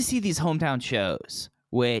you get to see these hometown shows,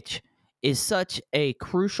 which is such a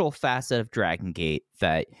crucial facet of Dragon Gate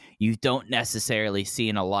that you don't necessarily see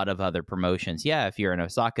in a lot of other promotions. Yeah, if you're an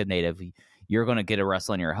Osaka native, you're going to get a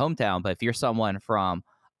wrestle in your hometown, but if you're someone from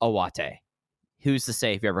Owate, who's to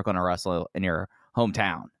say if you're ever going to wrestle in your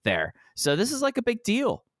hometown there? So this is like a big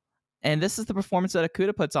deal. And this is the performance that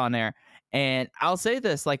Okuda puts on there. And I'll say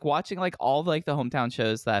this, watching all the hometown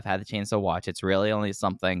shows that I've had the chance to watch, it's really only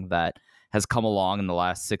something that has come along in the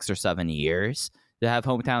last 6 or 7 years to have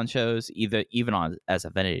hometown shows, even on as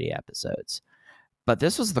Affinity episodes. But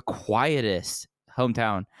this was the quietest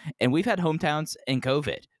hometown. And we've had hometowns in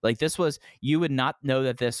COVID. This was, you would not know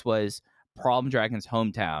that this was Problem Dragon's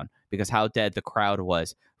hometown because how dead the crowd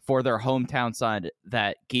was for their hometown side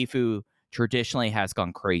that Gifu traditionally has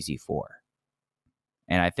gone crazy for.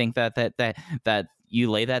 And I think that you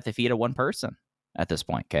lay that at the feet of one person at this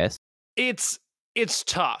point, Case. It's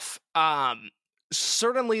tough.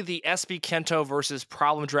 Certainly the SB Kento versus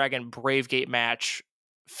Problem Dragon Bravegate match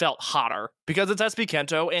felt hotter because it's SB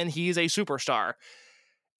Kento and he's a superstar.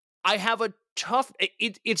 I have a tough...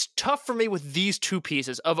 It's tough for me with these two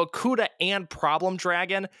pieces of Okuda and Problem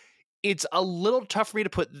Dragon. it's a little tough for me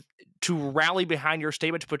to rally behind your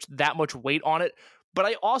statement to put that much weight on it, but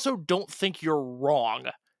I also don't think you're wrong.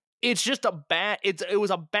 It's just it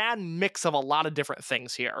was a bad mix of a lot of different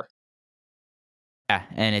things here. Yeah,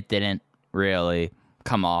 and it didn't really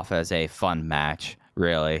come off as a fun match,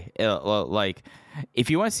 really. Like, if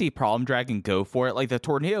you want to see Problem Dragon go for it, like, the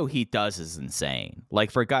tornado he does is insane.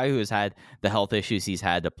 Like, for a guy who has had the health issues he's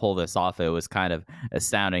had to pull this off, it was kind of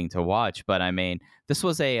astounding to watch. But, I mean, this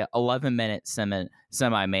was a 11-minute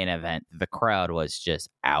semi-main event. The crowd was just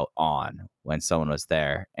out on when someone was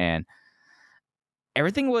there. And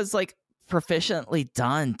everything was, like, proficiently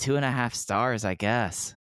done. 2.5 stars, I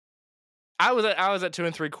guess. I was at 2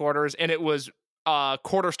 3/4, and it was a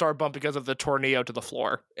quarter star bump because of the tornado to the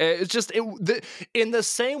floor. It's just in the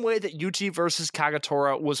same way that UT versus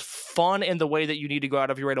Kagatora was fun in the way that you need to go out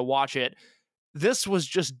of your way to watch it. This was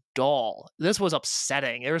just dull. This was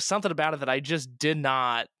upsetting. There was something about it that I just did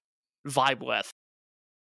not vibe with.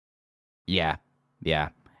 Yeah.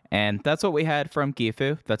 And that's what we had from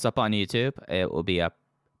Gifu. That's up on YouTube. It will be up,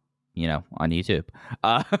 on YouTube.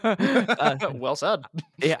 Well said.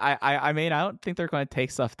 Yeah, I mean, I don't think they're going to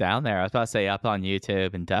take stuff down there. I was about to say up on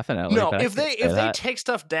YouTube indefinitely. No, if they take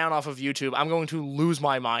stuff down off of YouTube, I'm going to lose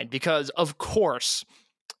my mind because, of course,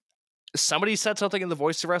 somebody said something in the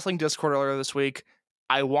Voice of Wrestling Discord earlier this week.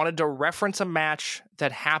 I wanted to reference a match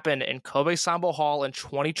that happened in Kobe Sambo Hall in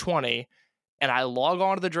 2020, and I log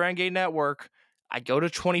on to the Dragon Gate Network. I go to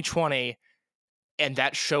 2020, and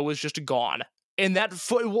that show is just gone. And that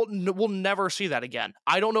we'll never see that again.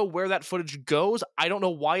 I don't know where that footage goes. I don't know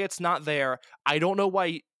why it's not there. I don't know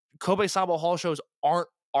why Kobe Sambo Hall shows aren't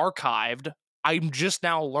archived. I'm just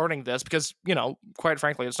now learning this because, quite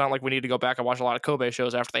frankly, it's not like we need to go back and watch a lot of Kobe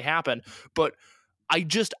shows after they happen. But I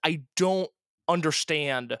don't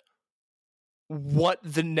understand what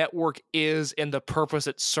the network is and the purpose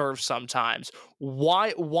it serves sometimes.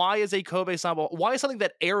 Why is a Kobe Sambo, why is something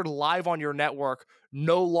that aired live on your network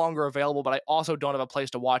no longer available, but I also don't have a place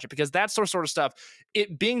to watch it? Because that's the sort of stuff,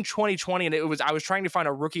 it being 2020, and I was trying to find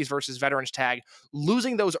a rookies versus veterans tag,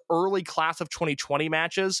 losing those early class of 2020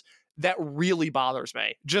 matches, that really bothers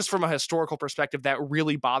me. Just from a historical perspective, that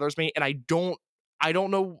really bothers me, and I don't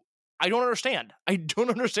understand. I don't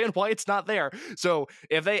understand why it's not there. So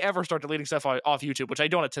if they ever start deleting stuff off YouTube, which I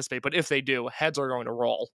don't anticipate, but if they do, heads are going to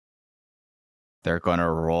roll. They're going to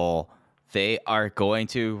roll. They are going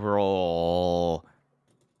to roll.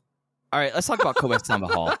 All right, let's talk about Kobe Sambo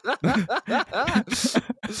Hall.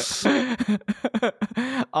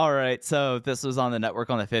 All right, so this was on the network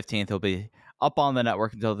on the 15th. It'll be up on the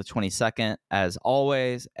network until the 22nd. As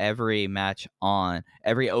always, every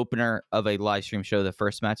opener of a live stream show, the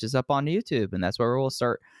first match is up on YouTube, and that's where we'll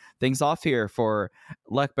start things off here for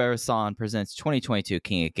Lech Barasan presents 2022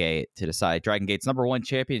 King of Gate to decide Dragon Gate's #1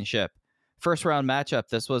 championship. First round matchup.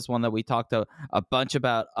 This was one that we talked a bunch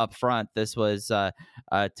about up front. This was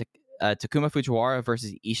Takuma Fujiwara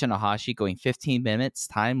versus Isha Nahashi, going 15 minutes,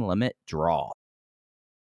 time limit draw.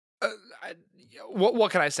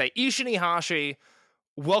 What can I say? Isha Nahashi,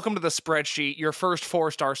 welcome to the spreadsheet. Your first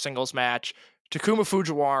 4-star singles match. Takuma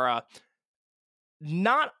Fujiwara,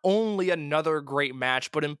 not only another great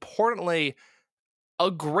match, but importantly, a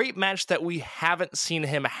great match that we haven't seen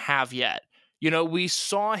him have yet. We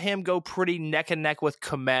saw him go pretty neck and neck with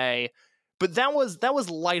Kamei, but that was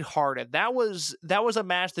lighthearted. That was a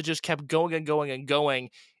match that just kept going and going and going,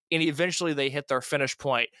 and eventually they hit their finish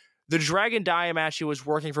point. The Dragon Dia match, he was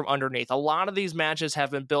working from underneath. A lot of these matches have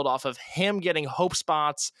been built off of him getting hope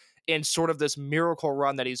spots in sort of this miracle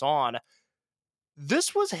run that he's on.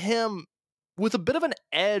 This was him with a bit of an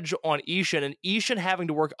edge on Ishin, and Ishin having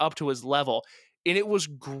to work up to his level. And it was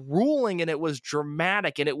grueling, and it was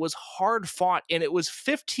dramatic, and it was hard fought, and it was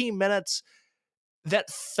 15 minutes that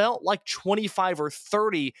felt like 25 or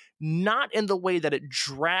 30, not in the way that it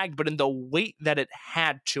dragged, but in the weight that it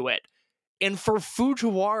had to it. And for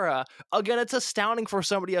Fujiwara, again, it's astounding for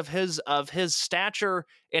somebody of his stature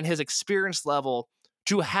and his experience level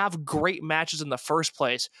to have great matches in the first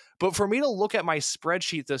place. But for me to look at my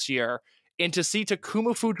spreadsheet this year and to see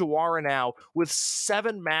Takuma Fujiwara now with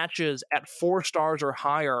 7 matches at 4 stars or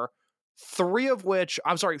higher, 4 of which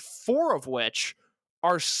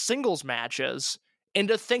are singles matches, and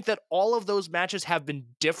to think that all of those matches have been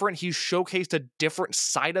different, he's showcased a different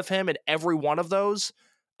side of him in every one of those,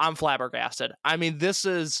 I'm flabbergasted. I mean, this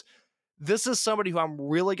is somebody who I'm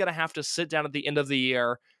really going to have to sit down at the end of the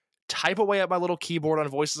year, type away at my little keyboard on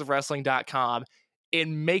voicesofwrestling.com,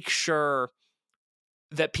 and make sure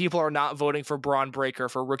that people are not voting for Braun Breaker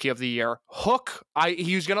for Rookie of the Year. Hook,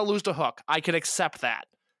 he's going to lose to Hook. I can accept that.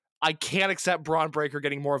 I can't accept Braun Breaker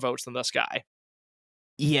getting more votes than this guy.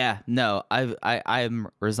 Yeah, no, I'm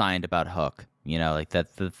resigned about Hook. You know, like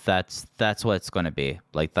that's what it's going to be.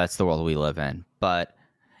 Like that's the world we live in. But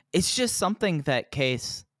it's just something that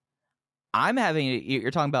case I'm having.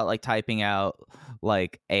 You're talking about like typing out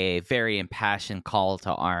like a very impassioned call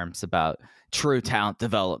to arms about true talent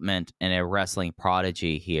development and a wrestling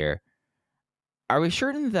prodigy here. Are we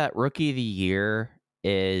certain that Rookie of the Year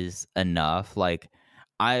is enough? Like,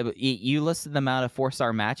 you listed the amount of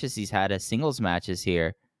 4-star matches he's had as singles matches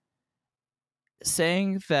here,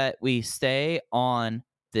 saying that we stay on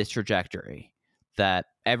this trajectory, that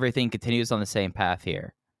everything continues on the same path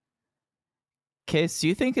here. Case, do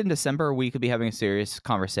you think in December we could be having a serious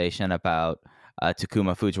conversation about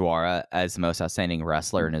Takuma Fujiwara as the most outstanding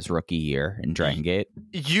wrestler in his rookie year in Dragon Gate?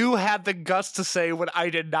 You had the guts to say what I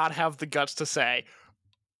did not have the guts to say.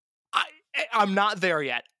 I'm not there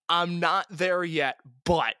yet. I'm not there yet,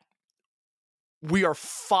 but we are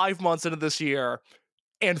 5 months into this year,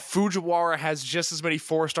 and Fujiwara has just as many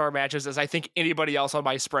 4-star matches as I think anybody else on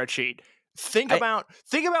my spreadsheet. Think about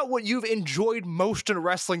what you've enjoyed most in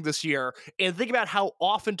wrestling this year, and think about how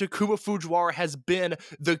often Takuma Fujiwara has been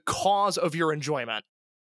the cause of your enjoyment.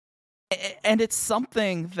 And it's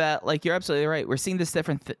something that, like, you're absolutely right. We're seeing this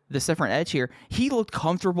different edge here. He looked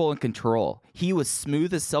comfortable in control. He was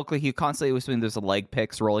smooth as silk. Like, he constantly was doing those leg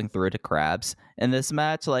picks rolling through to crabs in this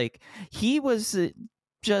match. Like, he was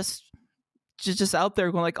just out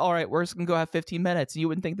there going like, all right, we're just gonna go have 15 minutes. And you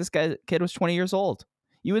wouldn't think this kid was 20 years old.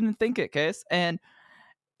 You wouldn't think it, Case. And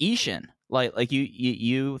Ishin, like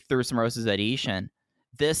you threw some roses at Ishin.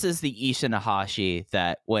 This is the Ishin Nahashi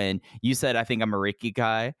that when you said, I think I'm a Ricky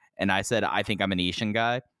guy, and I said, I think I'm an Ishin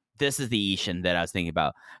guy, this is the Ishin that I was thinking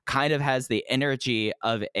about. Kind of has the energy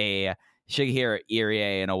of a Shigehiro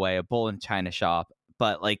Irie in a way, a bull in China shop.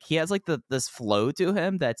 But like he has like this flow to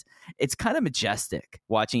him it's kind of majestic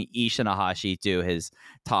watching Ishin Nahashi do his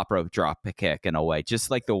top rope drop kick in a way.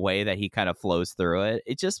 Just like the way that he kind of flows through it.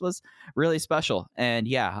 It just was really special. And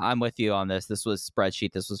yeah, I'm with you on this. This was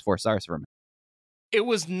spreadsheet. This was 4 stars for me. It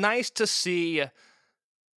was nice to see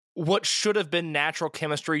what should have been natural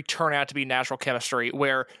chemistry turn out to be natural chemistry,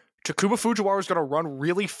 where Takuma Fujiwara is going to run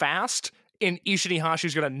really fast and Ishin Nahashi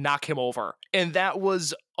is going to knock him over. And that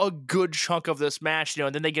was a good chunk of this match,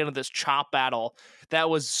 and then they get into this chop battle that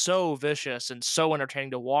was so vicious and so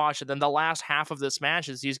entertaining to watch. And then the last half of this match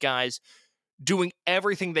is these guys doing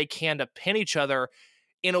everything they can to pin each other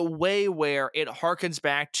in a way where it harkens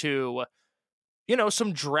back to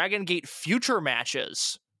some Dragon Gate future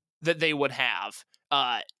matches that they would have.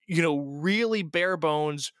 Really bare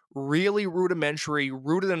bones, really rudimentary,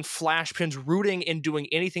 rooted in flash pins, rooting in doing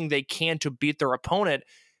anything they can to beat their opponent.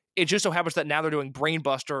 It just so happens that now they're doing brain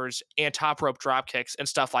busters and top rope drop kicks and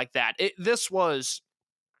stuff like that. This was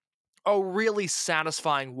a really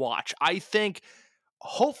satisfying watch. I think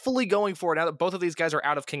hopefully going forward, now that both of these guys are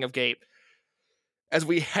out of King of Gate, as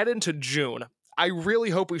we head into June, I really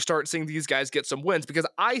hope we start seeing these guys get some wins, because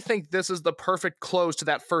I think this is the perfect close to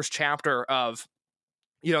that first chapter of,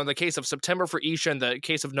 in the case of September for Isha, in the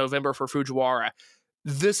case of November for Fujiwara,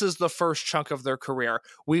 this is the first chunk of their career.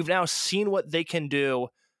 We've now seen what they can do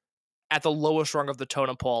at the lowest rung of the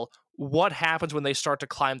totem pole. What happens when they start to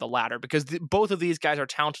climb the ladder? Because both of these guys are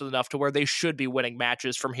talented enough to where they should be winning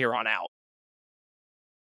matches from here on out.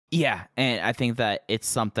 Yeah, and I think that it's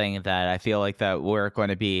something that I feel like that we're going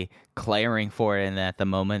to be clamoring for, and at the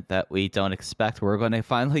moment that we don't expect, we're going to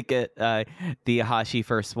finally get the Hashi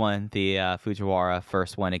first one, the Fujiwara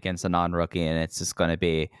first one against a non-rookie, and it's just going to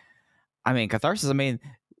be, catharsis.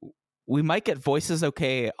 We might get Voices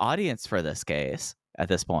Okay audience for this case at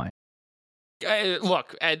this point.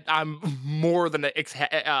 Look, I'm more than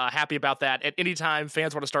happy about that. At any time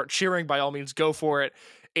fans want to start cheering, by all means, go for it.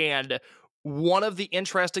 And one of the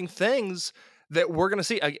interesting things that we're going to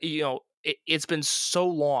see, it's been so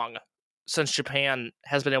long since Japan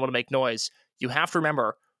has been able to make noise. You have to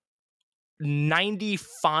remember,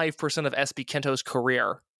 95% of SB Kento's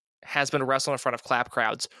career has been wrestling in front of clap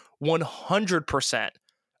crowds. 100%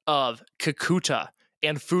 of Kikuta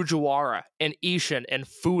and Fujiwara and Ishin and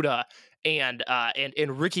Fuda and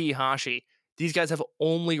Riki Ihashi, these guys have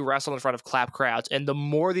only wrestled in front of clap crowds. And the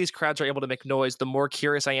more these crowds are able to make noise, the more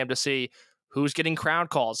curious I am to see who's getting crowd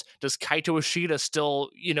calls. Does Kaito Ishida still,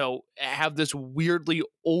 have this weirdly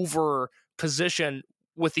over position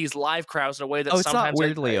with these live crowds in a way that it's not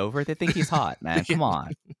weirdly over. They think he's hot, man. Come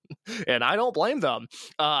on. And I don't blame them.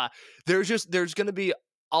 There's going to be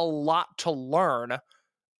a lot to learn,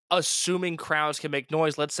 assuming crowds can make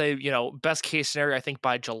noise. Let's say, best case scenario, I think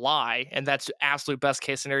by July, and that's absolute best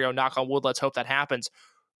case scenario, knock on wood, let's hope that happens.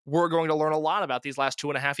 We're going to learn a lot about these last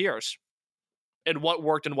 2.5 years and what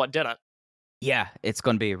worked and what didn't. Yeah, it's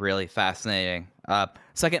going to be really fascinating.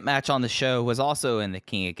 Second match on the show was also in the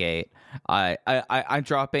King of Gate. I'm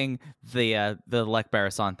dropping the Lech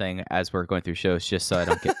Barason thing as we're going through shows just so I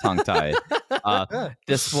don't get tongue tied.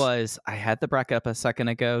 This was, I had the bracket up a second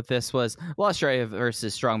ago. This was Lost Australia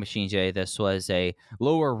versus Strong Machine J. This was a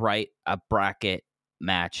lower right bracket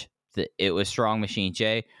match. It was Strong Machine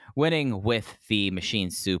J winning with the machine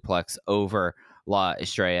suplex over La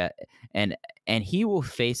Estrella, and he will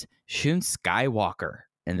face Shun Skywalker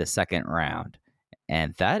in the second round.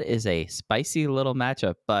 And that is a spicy little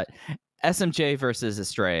matchup. But SMJ versus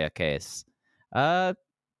Estrella case. I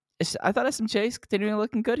thought SMJ's continuing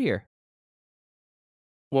looking good here.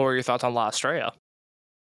 What were your thoughts on La Estrella?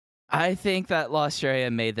 I think that La Estrella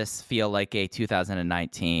made this feel like a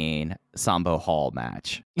 2019 Sambo Hall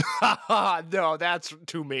match. No, that's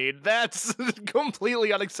too mean. That's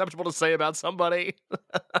completely unacceptable to say about somebody.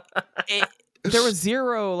 There was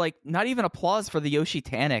zero, like, not even applause for the Yoshi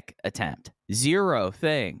Tanik attempt. Zero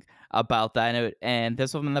thing about that. And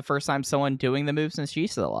this was the first time someone doing the move since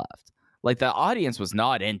Shisa left. Like, the audience was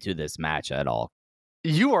not into this match at all.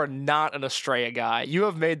 You are not an Estrella guy. You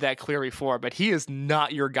have made that clear before, but he is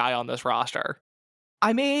not your guy on this roster.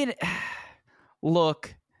 I mean,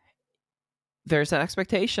 look, there's an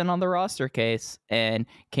expectation on the roster case. And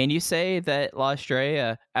can you say that La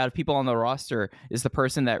Estrella, out of people on the roster, is the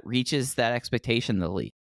person that reaches that expectation the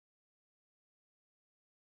least?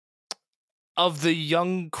 Of the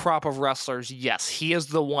young crop of wrestlers, yes, he is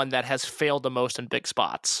the one that has failed the most in big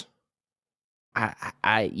spots. Look at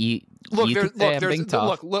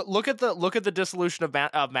the dissolution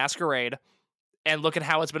of Masquerade, and look at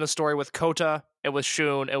how it's been a story with Kota, and with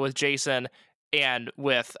Shun, and with Jason, and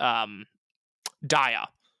with Daya.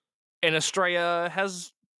 And Estrella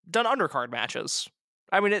has done undercard matches.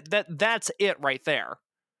 I mean, that's it right there.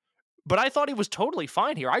 But I thought he was totally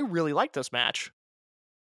fine here. I really liked this match.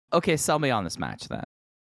 Okay, sell me on this match then.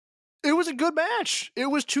 It was a good match. It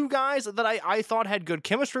was two guys that I thought had good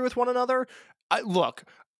chemistry with one another.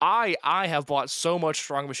 I have bought so much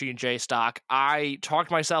Strong Machine J stock. I talked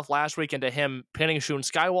myself last week into him pinning Shun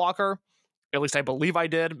Skywalker. At least I believe I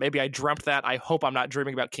did. Maybe I dreamt that. I hope I'm not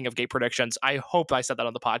dreaming about King of Gate predictions. I hope I said that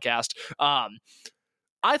on the podcast.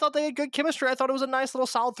 I thought they had good chemistry. I thought it was a nice little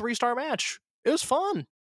solid 3-star match. It was fun.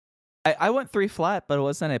 I went 3 flat, but it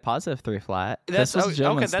wasn't a positive 3 flat. That's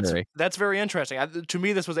very interesting. To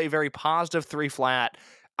me, this was a very positive 3 flat.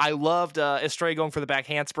 I loved Estrella going for the back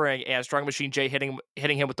handspring and Strong Machine J hitting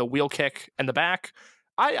him with the wheel kick in the back.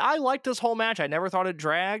 I liked this whole match. I never thought it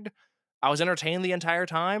dragged. I was entertained the entire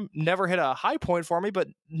time. Never hit a high point for me, but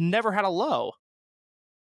never had a low.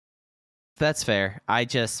 That's fair. I've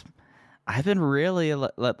been really,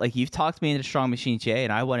 like, you've talked me into Strong Machine J,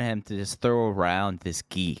 and I wanted him to just throw around this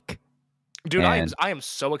geek. Dude, I am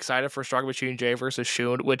so excited for Strong Machine J versus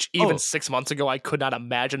Shun, which even 6 months ago I could not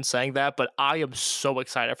imagine saying that, but I am so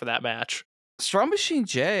excited for that match. Strong Machine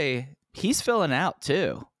J, he's filling out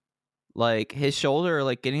too. Like, his shoulder,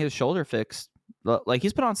 like, getting his shoulder fixed, like,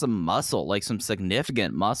 he's put on some muscle, like, some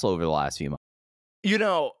significant muscle over the last few months. You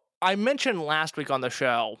know, I mentioned last week on the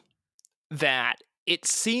show that it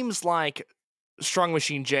seems like Strong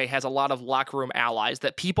Machine J has a lot of locker room allies,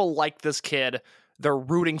 that people like this kid, they're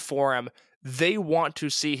rooting for him, they want to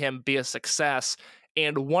see him be a success.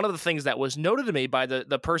 And one of the things that was noted to me by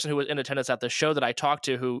the person who was in attendance at the show that I talked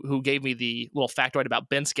to, who gave me the little factoid about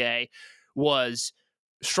Bensuke, was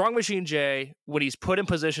Strong Machine J, when he's put in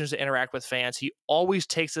positions to interact with fans, he always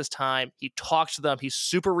takes his time, he talks to them, he's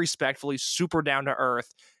super respectful, he's super down to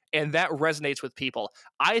earth, and that resonates with people.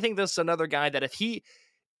 I think this is another guy that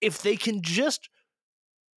if they can just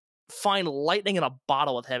find lightning in a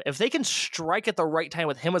bottle with him, if they can strike at the right time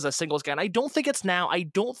with him as a singles guy, and I don't think it's now, I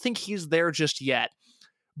don't think he's there just yet,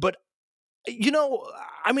 but you know,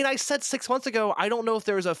 I mean, I said 6 months ago, I don't know if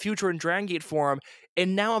there's a future in Dragon Gate for him,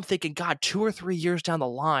 and now I'm thinking, God, 2 or 3 years down the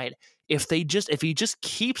line, if he just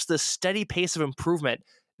keeps the steady pace of improvement,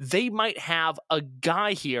 they might have a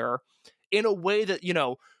guy here in a way that, you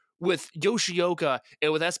know, with Yoshioka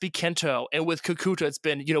and with SB Kento and with Kakuta, it's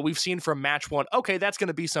been, you know, we've seen from match 1, okay, that's going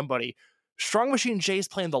to be somebody. Strong Machine J is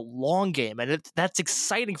playing the long game, and that's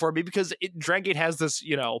exciting for me because Dragon Gate has this,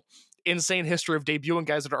 you know, insane history of debuting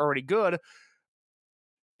guys that are already good.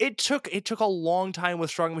 It took a long time with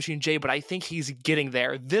Strong Machine J, but I think he's getting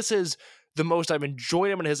there. This is the most I've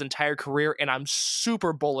enjoyed him in his entire career, and I'm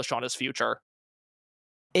super bullish on his future.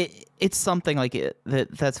 It's something like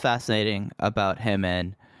that's fascinating about him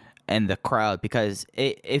and the crowd, because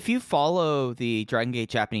if you follow the Dragon Gate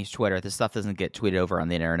Japanese Twitter, this stuff doesn't get tweeted over on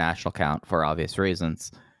the international account for obvious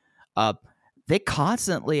reasons. They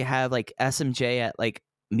constantly have like SMJ at like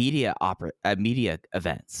media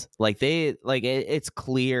events. Like it's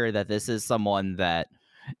clear that this is someone that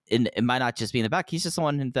it might not just be in the back. He's just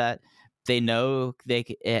someone that they know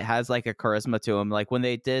it has like a charisma to him. Like when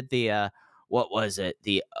they did the what was it,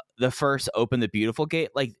 the first Open the Beautiful gate,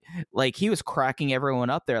 like he was cracking everyone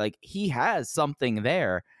up there. Like he has something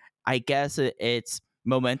there. I guess it's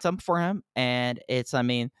momentum for him, and it's, I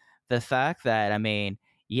mean, the fact that, I mean,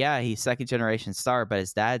 yeah, he's second generation star, but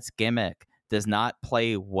his dad's gimmick does not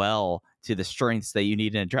play well to the strengths that you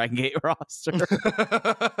need in a Dragon Gate roster.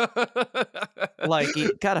 Like,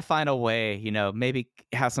 you gotta find a way, you know, maybe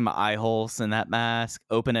have some eye holes in that mask,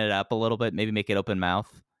 open it up a little bit, maybe make it open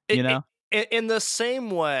mouth, you know? In the same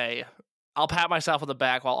way, I'll pat myself on the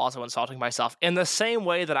back while also insulting myself. In the same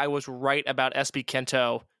way that I was right about SB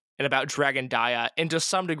Kento and about Dragon Dia, and to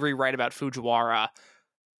some degree right about Fujiwara,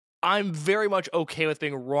 I'm very much okay with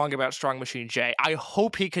being wrong about Strong Machine J. I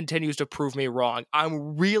hope he continues to prove me wrong. I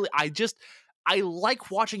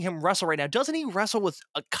like watching him wrestle right now. Doesn't he wrestle with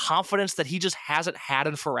a confidence that he just hasn't had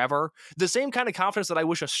in forever? The same kind of confidence that I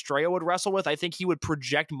wish Estrella would wrestle with. I think he would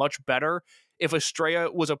project much better if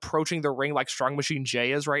Estrella was approaching the ring like Strong Machine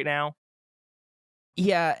J is right now.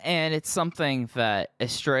 Yeah, and it's something that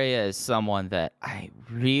Estrella is someone that I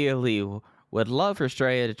really would love for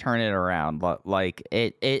Estrella to turn it around. Like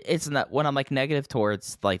it's not, when I'm like negative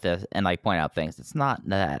towards like this and like point out things, it's not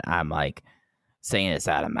that I'm like saying it's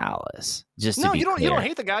out of malice. Just to be you don't clear.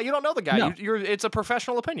 hate the guy. You don't know the guy. No. It's a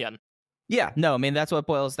professional opinion. Yeah, no, I mean, that's what it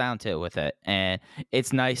boils down to with it. And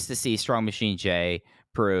it's nice to see Strong Machine J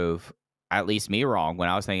prove at least me wrong when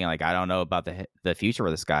I was thinking, like, I don't know about the future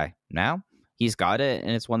of this guy. Now he's got it,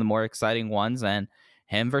 and it's one of the more exciting ones. And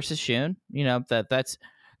him versus Shun, you know, that's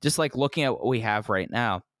just like looking at what we have right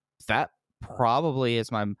now. That probably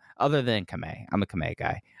is my, other than Kamei, I'm a Kamei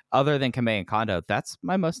guy. Other than Kamei and Kondo, that's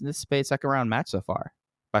my most anticipated second round match so far,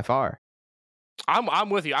 by far. I'm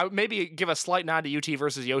with you. I would maybe give a slight nod to UT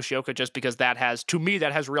versus Yoshioka just because that has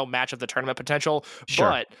real match of the tournament potential. Sure.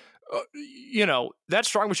 But, you know, that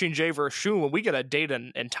Strong Machine J versus Shun, when we get a date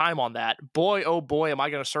and time on that, boy, oh boy, am I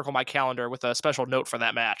going to circle my calendar with a special note for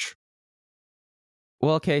that match.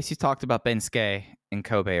 Well, Case, you talked about Bensuke and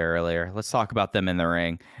Kobe earlier. Let's talk about them in the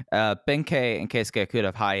ring. Benkei and Keisuke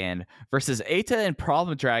Okuda high end versus Eita and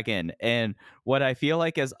Problem Dragon. And what I feel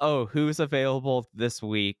like is, who's available this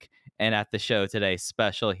week and at the show today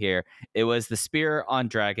special here? It was the Spear on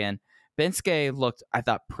Dragon. Bensuke looked, I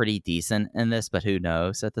thought, pretty decent in this, but who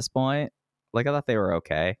knows at this point? Like, I thought they were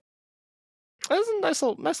okay. That was a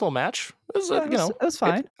nice little match. It was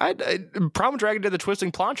fine. Problem Dragon did the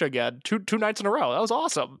twisting plancha again, two nights in a row. That was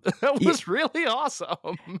awesome. That was really awesome.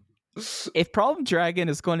 If Problem Dragon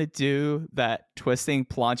is going to do that twisting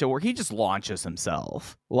plancha where he just launches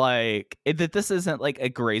himself, like this isn't like a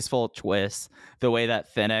graceful twist the way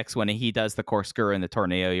that Phoenix, when he does the corkscrew in the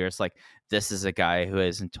tornado, you're just like, this is a guy who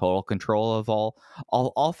is in total control of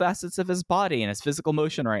all facets of his body and his physical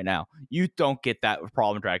motion right now. You don't get that with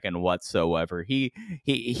Problem Dragon whatsoever. He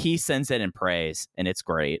sends it in praise, and it's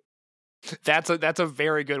great. That's a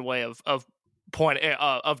very good way of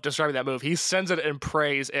describing that move. He sends it in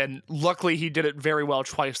praise, and luckily he did it very well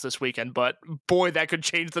twice this weekend, but boy, that could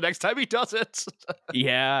change the next time he does it.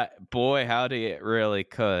 Yeah, boy, howdy, it really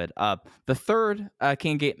could. The third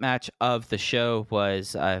King Gate match of the show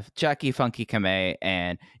was Jackie Funky Kamei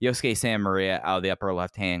and Yosuke Santa Maria out of the upper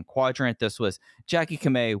left-hand quadrant. This was Jackie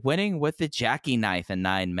Kamei winning with the Jackie knife in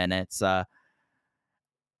 9 minutes.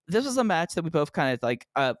 This was a match that we both kind of like,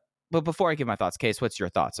 but before I give my thoughts, Case, what's your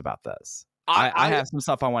thoughts about this? I have some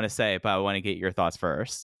stuff I want to say, but I want to get your thoughts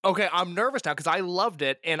first. Okay, I'm nervous now because I loved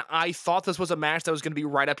it, and I thought this was a match that was going to be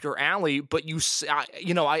right up your alley, but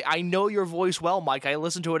I know your voice well, Mike. I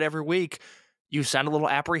listen to it every week. You sound a little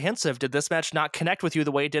apprehensive. Did this match not connect with you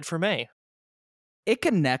the way it did for me? It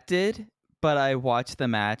connected, but I watched the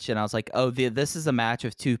match, and I was like, this is a match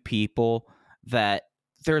of two people that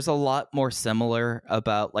there's a lot more similar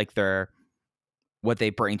about like what they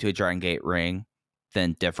bring to a Dragon Gate ring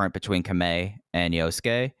than different between Kamei and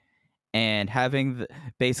Yosuke. And having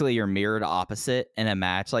basically your mirrored opposite in a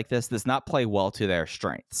match like this does not play well to their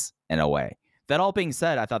strengths in a way. That all being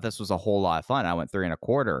said, I thought this was a whole lot of fun. I went 3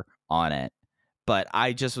 1/4 on it. But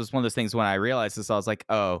I just was one of those things when I realized this, I was like,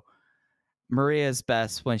 Maria's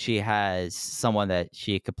best when she has someone that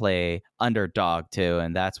she could play underdog to.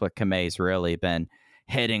 And that's what Kamei's really been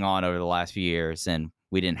hitting on over the last few years. And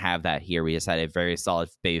we didn't have that here. We just had a very solid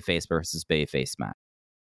babyface versus babyface match.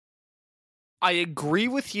 I agree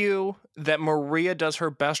with you that Maria does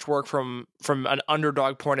her best work from an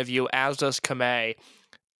underdog point of view, as does Kamei.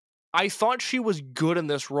 I thought she was good in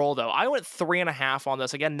this role, though. I went 3.5 on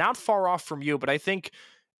this. Again, not far off from you, but I think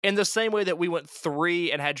In the same way that we went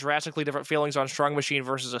 3 and had drastically different feelings on Strong Machine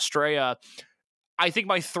versus Estrella, I think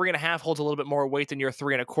my 3.5 holds a little bit more weight than your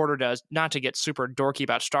 3.25 does, not to get super dorky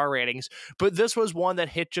about star ratings, but this was one that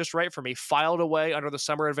hit just right for me. Filed away under the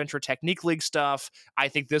Summer Adventure Technique League stuff. I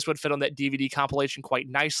think this would fit on that DVD compilation quite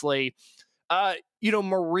nicely.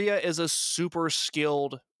 Maria is a super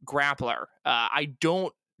skilled grappler. I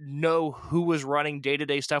don't know who is running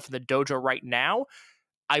day-to-day stuff in the dojo right now.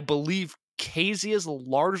 I believe Casey is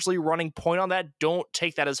largely running point on that. Don't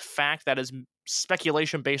take that as fact. That is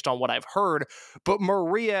speculation based on what I've heard. But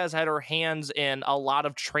Maria has had her hands in a lot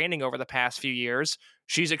of training over the past few years.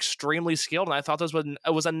 She's extremely skilled, and I thought this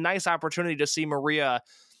was a nice opportunity to see Maria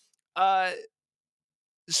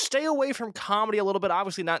stay away from comedy a little bit.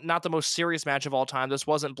 Obviously, not the most serious match of all time. This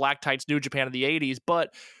wasn't Black Tights New Japan in the 80s,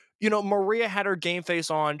 but Maria had her game face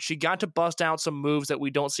on. She got to bust out some moves that we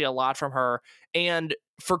don't see a lot from her. And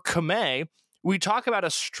for Kamei, we talk about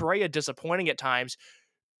Estrella disappointing at times.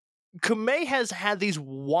 Kamei has had these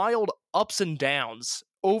wild ups and downs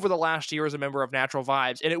over the last year as a member of Natural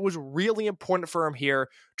Vibes, and it was really important for him here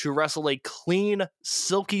to wrestle a clean,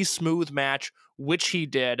 silky smooth match, which he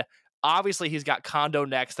did. Obviously, he's got Kondo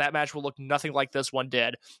next. That match will look nothing like this one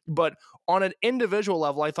did. But on an individual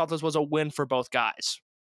level, I thought this was a win for both guys.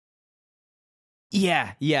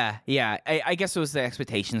 Yeah. I guess it was the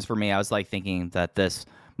expectations for me. I was like thinking that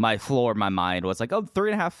my mind was like,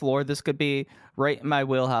 3.5 floor. This could be right in my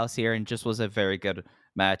wheelhouse here, and just was a very good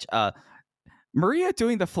match. Maria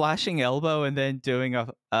doing the flashing elbow and then doing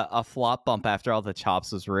a flop bump after all the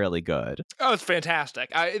chops was really good. Oh, it's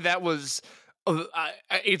fantastic. It's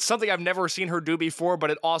something I've never seen her do before,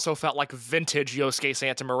 but it also felt like vintage Yosuke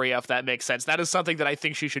Santa Maria, if that makes sense. That is something that I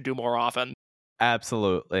think she should do more often.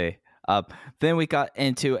 Absolutely. Then we got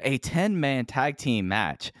into a 10-man tag team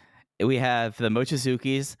match. We have the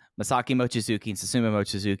Mochizukis, Masaki Mochizuki and Susumu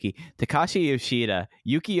Mochizuki, Takashi Yoshida,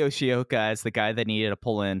 Yuki Yoshioka as the guy that needed to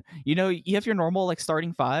pull in. You have your normal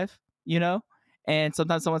starting 5, and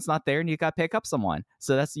sometimes someone's not there and you got to pick up someone.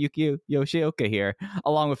 So that's Yuki Yoshioka here,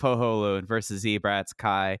 along with Ho-Ho Lune versus Z-Brats,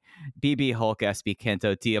 Kai, BB Hulk, SB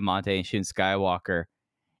Kento, Diamante, and Shun Skywalker.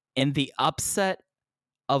 In the upset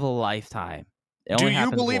of a lifetime. Do you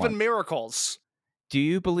believe in miracles? Do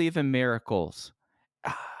you believe in miracles?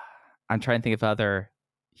 I'm trying to think of other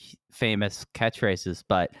famous catchphrases,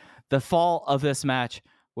 but the fall of this match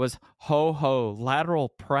was Ho-Ho lateral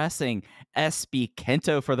pressing SB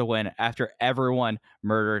Kento for the win after everyone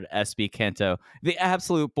murdered SB Kento. The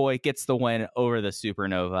absolute boy gets the win over the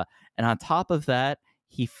Supernova. And on top of that,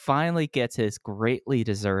 he finally gets his greatly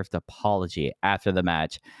deserved apology after the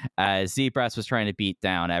match, as Z-Brass was trying to beat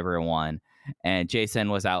down everyone. And Jason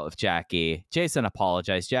was out with Jackie. Jason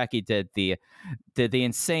apologized. Jackie did the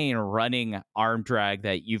insane running arm drag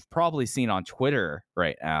that you've probably seen on Twitter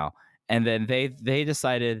right now. And then they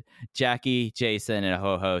decided, Jackie, Jason, and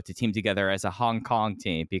Ho-Ho, to team together as a Hong Kong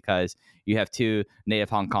team, because you have 2 native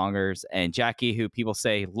Hong Kongers, and Jackie, who people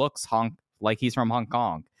say looks like he's from Hong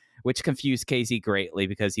Kong, which confused Casey greatly,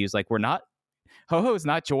 because he was like, Ho-Ho's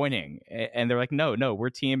not joining. And they're like, no, we're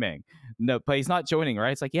teaming. No, but he's not joining,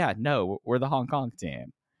 right? It's like, yeah, no, we're the Hong Kong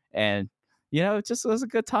team. And, it just was a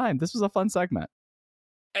good time. This was a fun segment.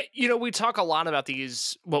 We talk a lot about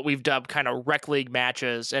these, what we've dubbed kind of rec league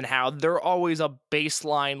matches, and how they're always a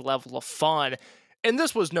baseline level of fun. And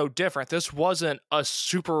this was no different. This wasn't a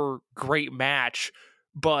super great match,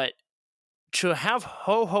 but to have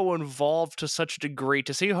Ho-Ho involved to such a degree,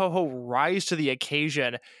 to see Ho-Ho rise to the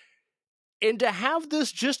occasion, and to have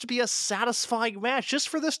this just be a satisfying match, just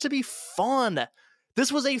for this to be fun.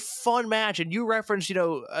 This was a fun match. And you referenced,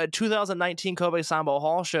 2019 Kobe Sambo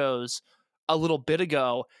Hall shows a little bit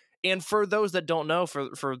ago. And for those that don't know,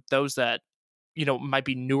 for those that, might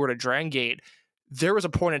be newer to Dragon Gate, there was a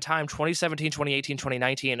point in time, 2017, 2018,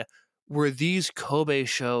 2019, where these Kobe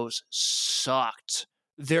shows sucked.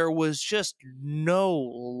 There was just no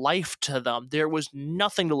life to them. There was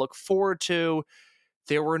nothing to look forward to.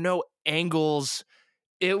 There were no angles.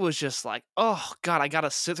 It was just like, oh God, I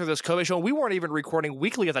gotta sit through this Kobe show. And we weren't even recording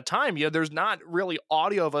weekly at the time. There's not really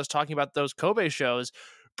audio of us talking about those Kobe shows,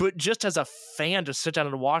 but just as a fan to sit down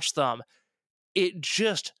and watch them, it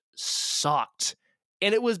just sucked.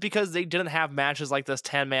 And it was because they didn't have matches like this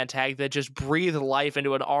 10-man tag that just breathed life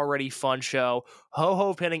into an already fun show.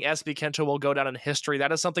 Ho-Ho pinning SB Kento will go down in history.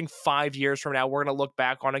 That is something 5 years from now we're going to look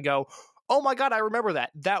back on and go, oh my God, I remember that.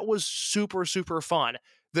 That was super, super fun.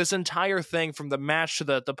 This entire thing, from the match to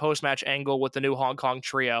the post-match angle with the new Hong Kong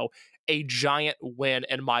trio, a giant win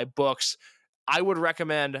in my books. I would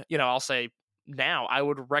recommend, I'll say now, I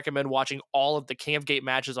would recommend watching all of the Campgate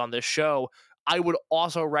matches on this show. I would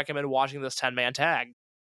also recommend watching this 10-man tag.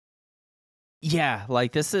 Yeah,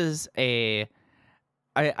 like this is I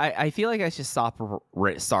feel like I should stop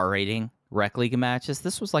star rating Rec League matches.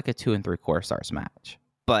 This was like a 2 3/4 stars match.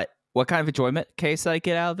 But what kind of enjoyment case I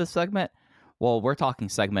get out of this segment? Well, we're talking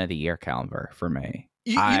segment of the year caliber for me.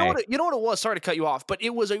 You know what it was? Sorry to cut you off, but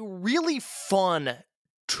it was a really fun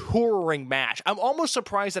touring match. I'm almost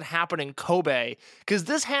surprised it happened in Kobe because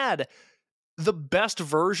this had the best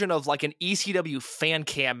version of like an ECW fan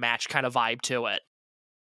cam match kind of vibe to it.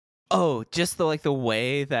 Oh, just the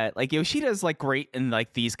way that like Yoshida's like great in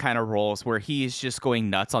like these kind of roles where he's just going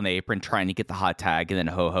nuts on the apron trying to get the hot tag and then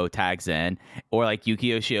Ho-Ho tags in, or like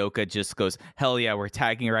Yuki Yoshioka just goes, hell yeah, we're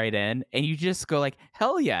tagging right in, and you just go like,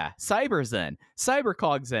 hell yeah, Cyber's in,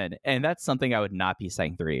 Cybercog's in, and that's something I would not be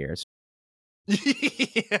saying 3 years.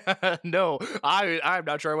 Yeah, no, I'm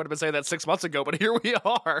not sure I would have been saying that 6 months ago, but here we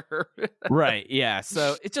are. Right, yeah,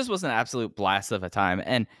 so it just was an absolute blast of a time.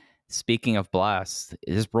 And speaking of blast,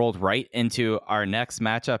 it just rolled right into our next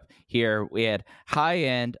matchup here. We had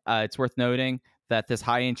high-end. It's worth noting that this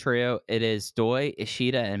high-end trio, it is Doi,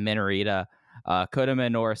 Ishida, and Minorita. Kota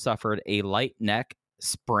Minoura suffered a light neck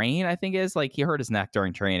sprain, I think it is. Like, he hurt his neck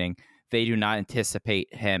during training. They do not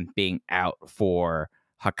anticipate him being out for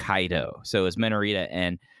Hokkaido. So it was Minorita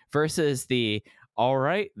and versus the all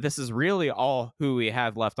right, this is really all who we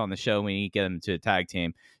have left on the show. We need to get them to a tag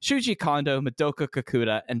team. Shuji Kondo, Madoka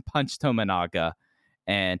Kakuta, and Punch Tominaga.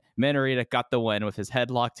 And Minorita got the win with his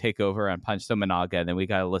headlock takeover on Punch Tominaga. And then we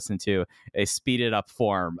got to listen to a speeded up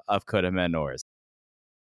form of Kota Minoura's.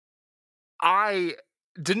 I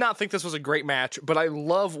did not think this was a great match, but I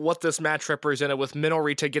love what this match represented with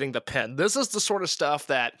Minorita getting the pin. This is the sort of stuff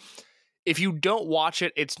that if you don't watch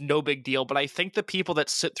it, it's no big deal. But I think the people that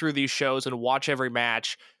sit through these shows and watch every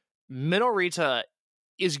match, Minorita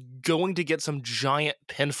is going to get some giant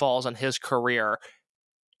pinfalls in his career.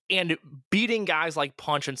 And beating guys like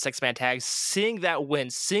Punch and six-man tags, seeing that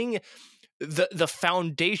win, seeing the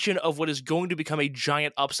foundation of what is going to become a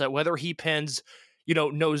giant upset, whether he pins,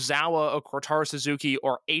 Nozawa or Kotaro Suzuki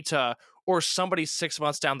or Eita or somebody 6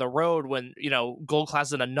 months down the road when, Gold Class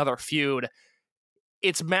is in another feud.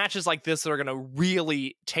 It's matches like this that are going to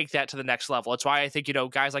really take that to the next level. It's why I think,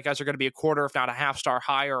 guys like us are going to be a quarter, if not a half star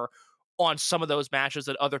higher on some of those matches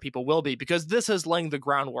that other people will be, because this is laying the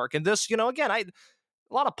groundwork. And this, again, a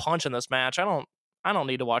lot of punch in this match. I don't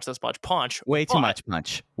need to watch this much punch. Way too much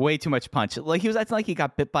punch. Like he was acting like he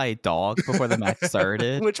got bit by a dog before the match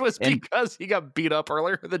started. Which was because he got beat up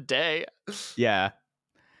earlier in the day. Yeah.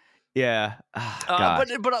 Yeah, but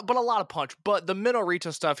a lot of punch. But the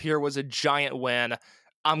Minorita stuff here was a giant win.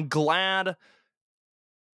 I'm glad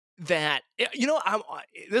that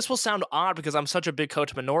this will sound odd because I'm such a big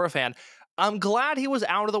Kota Minoura fan. I'm glad he was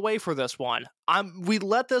out of the way for this one. We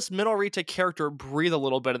let this Minorita character breathe a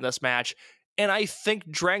little bit in this match, and I think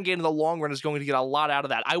Dragon Gate in the long run is going to get a lot out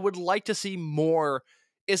of that. I would like to see more,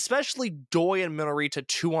 especially Doi and Minorita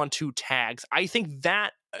 2-on-2 tags. I think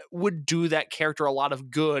that would do that character a lot of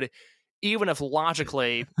good, even if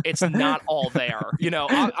logically it's not all there.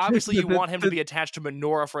 Obviously you want him to be attached to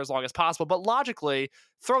Minoura for as long as possible, but logically,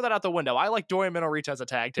 throw that out the window. I like Doi and Minorita as a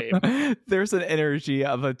tag team. There's an energy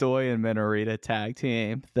of a Doi and Minorita tag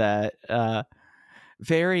team that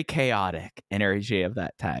very chaotic energy of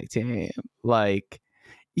that tag team. Like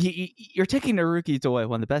you're taking Naruki Doi,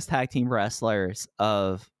 one of the best tag team wrestlers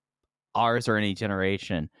of ours or any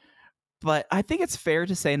generation. But I think it's fair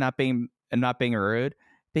to say, not being rude,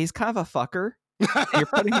 but he's kind of a fucker. You're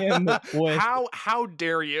putting him with how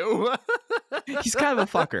dare you? He's kind of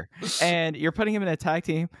a fucker, and you're putting him in a tag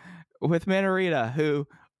team with Minorita, who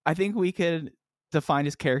I think we could define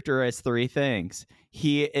his character as 3 things.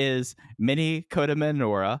 He is mini Kota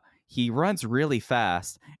Minoura. He runs really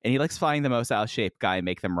fast, and he likes finding the most out of shape guy and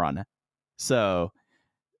make them run. So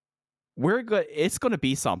we're good. It's going to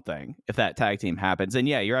be something if that tag team happens. And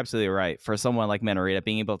yeah, you're absolutely right. For someone like Minorita,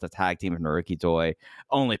 being able to tag team with Naruki Doi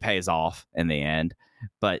only pays off in the end.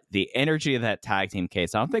 But the energy of that tag team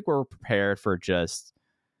case, I don't think we're prepared for just...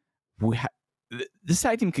 this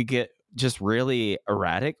tag team could get just really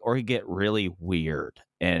erratic or could get really weird.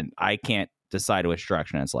 And I can't decide which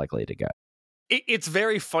direction it's likely to go. It's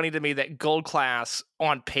very funny to me that Gold Class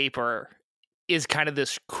on paper is kind of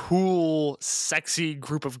this cool, sexy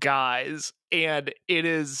group of guys, and it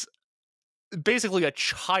is basically a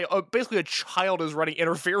child. Basically, a child is running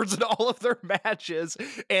interference in all of their matches,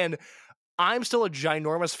 and I'm still a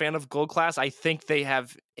ginormous fan of Gold Class. I think they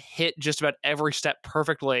have hit just about every step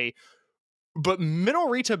perfectly. But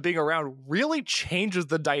Minorita being around really changes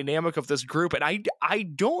the dynamic of this group, and I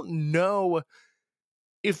don't know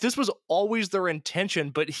if this was always their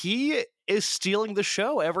intention, but he is stealing the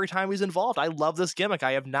show every time he's involved. I love this gimmick.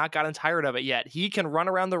 I have not gotten tired of it yet. He can run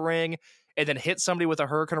around the ring and then hit somebody with a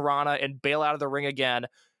Hurricane Rana and bail out of the ring again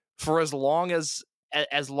for as long as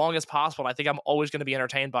possible. And I think I'm always going to be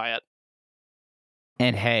entertained by it.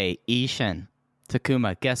 And hey, Ishin,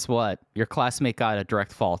 Takuma, guess what? Your classmate got a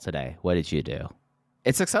direct fall today. What did you do?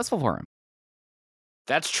 It's successful for him.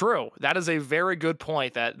 That's true. That is a very good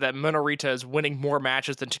point, that Minorita is winning more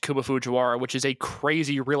matches than Takuma Fujiwara, which is a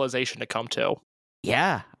crazy realization to come to.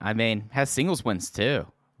 Yeah, I mean, has singles wins too.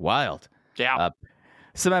 Wild. Yeah.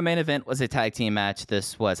 So my main event was a tag team match.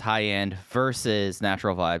 This was High End versus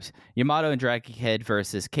Natural Vibes. Yamato and Dragon Kid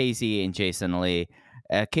versus KZ and Jason Lee.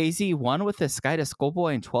 KZ won with the Sky to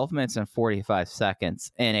Schoolboy in 12 minutes and 45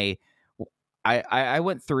 seconds. I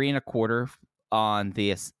went 3 1/4 on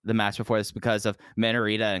the match before this because of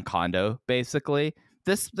Minorita and Kondo, basically.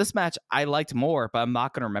 This match I liked more, but I'm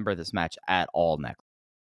not going to remember this match at all next.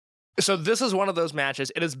 So this is one of those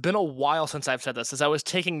matches. It has been a while since I've said this. As I was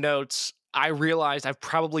taking notes, I realized I've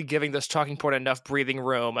probably giving this talking point enough breathing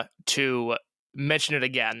room to mention it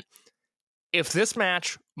again. If this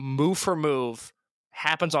match, move for move,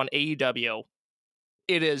 happens on AEW,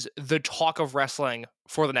 it is the talk of wrestling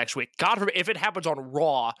for the next week. God forbid, if it happens on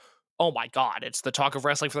Raw, oh my God, it's the talk of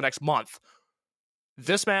wrestling for the next month.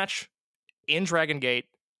 This match in Dragon Gate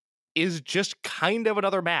is just kind of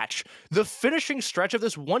another match. The finishing stretch of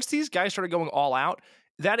this, once these guys started going all out,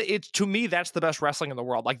 to me, that's the best wrestling in the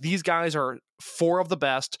world. Like, these guys are 4 of the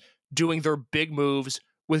best doing their big moves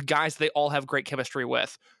with guys they all have great chemistry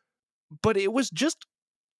with. But it was just,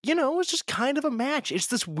 it was just kind of a match. It's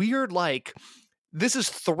this weird, like, this is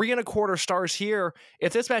 3 1/4 stars here.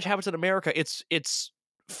 If this match happens in America, it's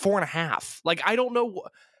 4.5. Like, I don't know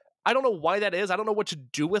why that is. I don't know what to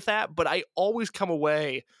do with that, but I always come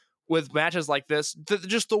away with matches like this.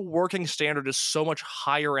 Just the working standard is so much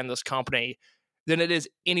higher in this company than it is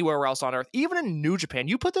anywhere else on earth. Even in New Japan,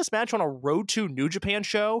 you put this match on a Road to New Japan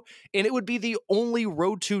show, and it would be the only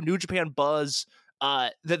Road to New Japan buzz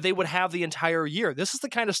that they would have the entire year. This is the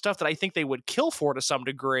kind of stuff that I think they would kill for to some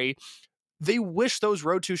degree. They wish those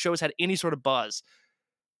Road to shows had any sort of buzz.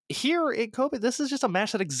 Here in Kobe, this is just a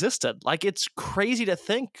match that existed. Like, it's crazy to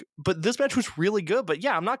think, but this match was really good. But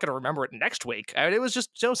yeah, I'm not going to remember it next week. I mean, it was just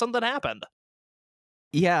something that happened.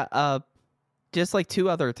 Yeah, just like 2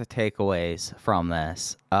 other takeaways from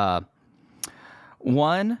this.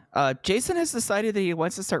 One, Jason has decided that he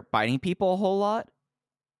wants to start biting people a whole lot.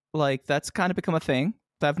 Like, that's kind of become a thing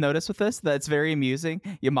that I've noticed with this. That's very amusing.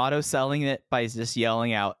 Yamato selling it by just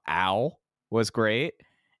yelling out "ow" was great.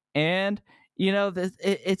 And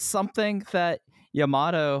it's something that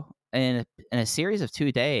Yamato, in a series of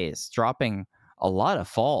 2 days, dropping a lot of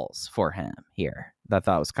falls for him here. That I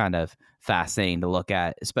thought was kind of fascinating to look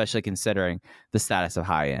at, especially considering the status of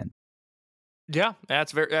High End. Yeah,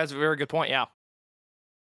 that's a very good point. Yeah.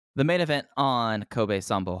 The main event on Kobe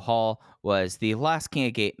Sambo Hall was the last King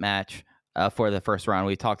of Gate match for the first round.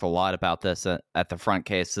 We talked a lot about this at the front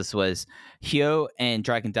case. This was Hyo and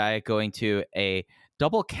Dragon Dia going to a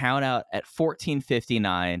double count out at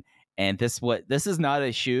 14:59, and this is not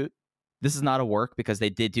a shoot. This is not a work, because they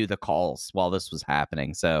did do the calls while this was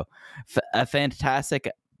happening. So a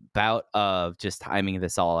fantastic bout of just timing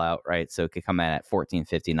this all out, right? So it could come in at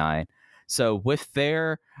 14:59. So with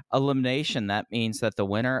their elimination, that means that the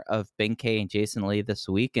winner of Benkei and Jason Lee this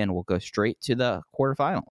weekend will go straight to the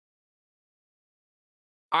quarterfinal.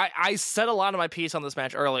 I said a lot of my piece on this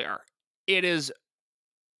match earlier. It is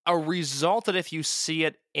a result that if you see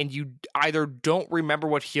it and you either don't remember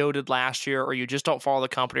what Hyo did last year, or you just don't follow the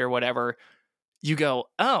company or whatever, you go,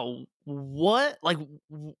 oh, what? Like,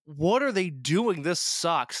 what are they doing? This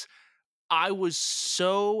sucks. I was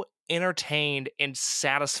so entertained and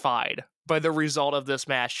satisfied by the result of this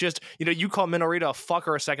match. Just, you call Minorita a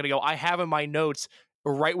fucker a second ago. I have in my notes,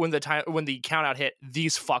 right when the count out hit,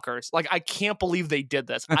 these fuckers. Like, I can't believe they did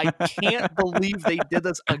this. I can't believe they did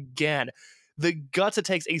this again. The guts it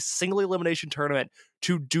takes a single elimination tournament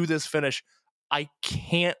to do this finish. I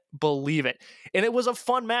can't believe it. And it was a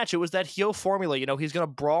fun match. It was that Hyo formula. He's going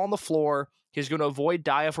to brawl on the floor. He's going to avoid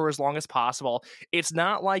Dia for as long as possible. It's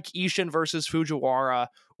not like Ishin versus Fujiwara,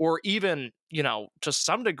 or even, to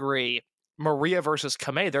some degree, Maria versus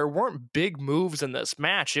Kamei. There weren't big moves in this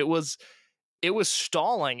match. It was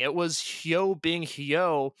stalling. It was Hyo being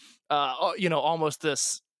Hyo, almost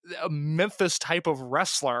this Memphis type of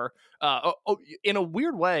wrestler. In a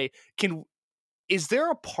weird way, is there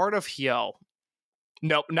a part of Hyo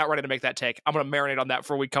Nope, not ready to make that take. I'm gonna marinate on that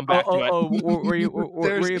before we come back to it. Were you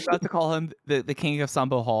about to call him the king of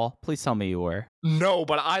Sambo Hall? Please tell me you were. No,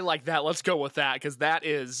 but I like that. Let's go with that because that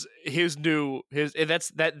is his new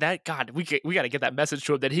God. We got to get that message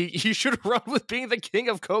to him that he should run with being the king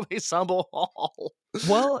of Kobe Sambo Hall.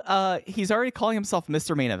 Well, he's already calling himself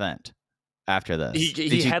Mr. Main Event after this.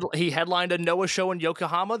 He headlined a Noah show in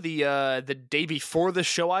Yokohama the day before the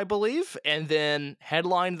show, I believe, and then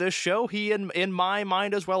headlined this show. He in my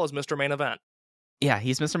mind as well as Mr. Main Event. Yeah,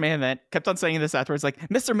 he's Mr. Main Event. Kept on saying this afterwards, like,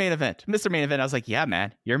 Mr. Main Event, Mr. Main Event. I was like, yeah,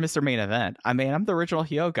 man, you're Mr. Main Event. I mean, I'm the original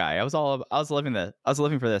Hyo guy. I was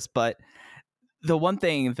living for this. But the one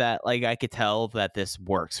thing that like I could tell that this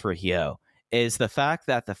works for Hyo is the fact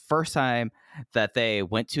that the first time that they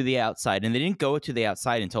went to the outside, and they didn't go to the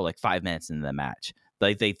outside until like 5 minutes into the match.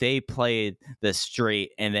 Like they played this straight,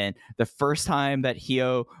 and then the first time that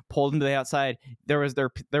Hyo pulled him to the outside, there was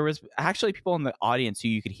actually people in the audience who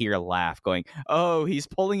you could hear laugh, going, "Oh, he's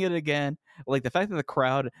pulling it again!" Like the fact that the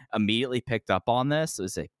crowd immediately picked up on this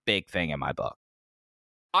was a big thing in my book.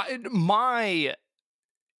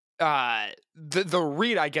 The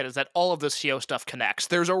read I get is that all of this Hyo stuff connects.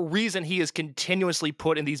 There's a reason he is continuously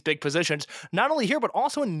put in these big positions, not only here but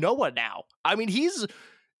also in Noah now. I mean, he's.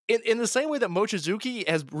 In the same way that Mochizuki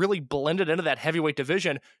has really blended into that heavyweight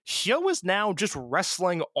division, Hyo is now just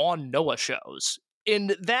wrestling on Noah shows.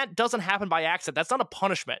 And that doesn't happen by accident. That's not a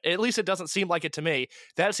punishment. At least it doesn't seem like it to me.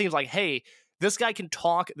 That seems like, hey, this guy can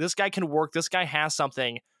talk, this guy can work, this guy has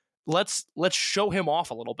something. Let's show him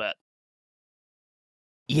off a little bit.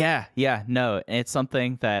 Yeah, no, it's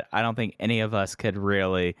something that I don't think any of us could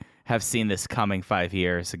really have seen this coming 5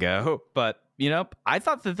 years ago. But, I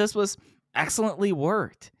thought that this was excellently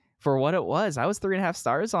worked for what it was. I was 3.5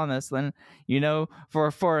 stars on this. Then, for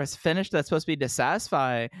a finish that's supposed to be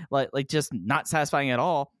dissatisfying, like just not satisfying at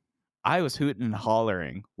all, I was hooting and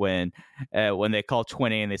hollering when they called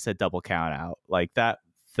 20 and they said double count out. Like that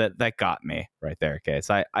got me right there. Okay,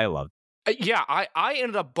 so I loved. Yeah, I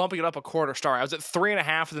ended up bumping it up a quarter star. I was at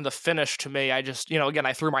 3.5, and then the finish to me, I just, again,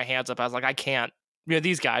 I threw my hands up. I was like, I can't.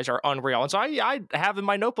 These guys are unreal. And so I have in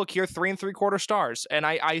my notebook here 3 3/4 stars, and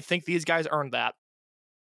I think these guys earned that.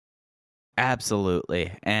 Absolutely.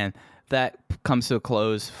 And that comes to a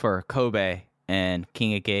close for Kobe and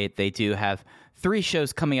King of Gate. They do have 3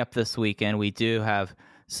 shows coming up this weekend. We do have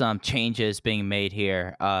some changes being made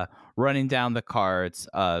here. Running down the cards.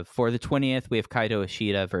 For the 20th, we have Kaito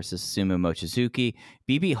Ishida versus Sumo Mochizuki.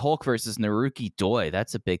 BB Hulk versus Naruki Doi.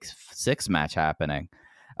 That's a big 6 match happening.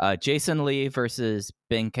 Jason Lee versus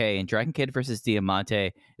Benkei and Dragon Kid versus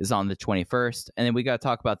Diamante is on the 21st. And then we got to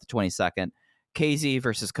talk about the 22nd. KZ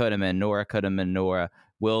versus Kota Minoura. Kota Minoura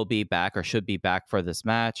will be back or should be back for this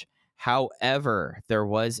match. However, there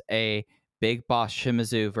was a Big Boss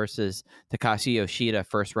Shimizu versus Takashi Yoshida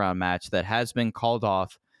first round match that has been called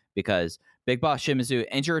off because Big Boss Shimizu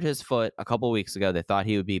injured his foot a couple weeks ago. They thought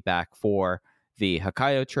he would be back for the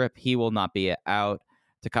Hokkaido trip. He will not be out.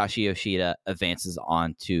 Takashi Yoshida advances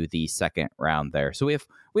on to the second round there. So we have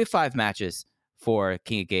 5 matches for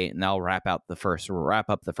King of Gate, and that'll wrap up the first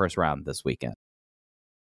round this weekend.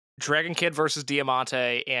 Dragon Kid versus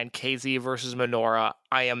Diamante and KZ versus Minoura.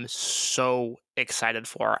 I am so excited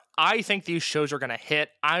for. I think these shows are going to hit.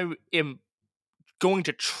 I am going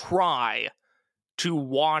to try to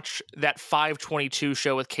watch that 522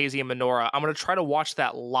 show with KZ and Minoura. I'm going to try to watch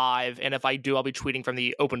that live, and if I do, I'll be tweeting from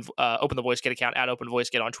the Open the Voice Gate account at Open Voice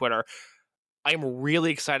Gate on Twitter. I am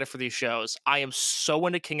really excited for these shows. I am so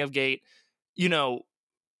into King of Gate.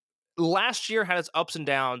 Last year had its ups and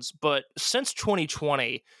downs, but since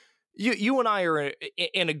 2020, you and I are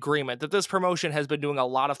in agreement that this promotion has been doing a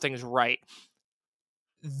lot of things right.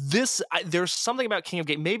 There's something about King of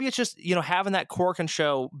Gate. Maybe it's just, having that Korakuen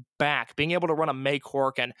show back, being able to run a May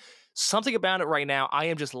Korakuen. Something about it right now, I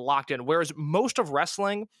am just locked in. Whereas most of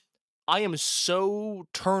wrestling, I am so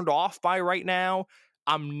turned off by right now.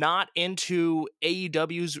 I'm not into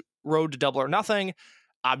AEW's Road to Double or Nothing.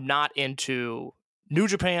 I'm not into New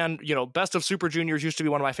Japan. Best of Super Juniors used to be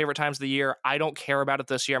one of my favorite times of the year. I don't care about it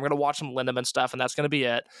this year. I'm going to watch some Lindemann stuff, and that's going to be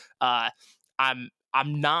it. I'm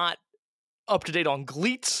not up to date on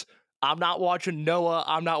Gleets. I'm not watching Noah.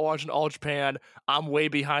 I'm not watching All Japan. I'm way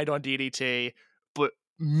behind on DDT. But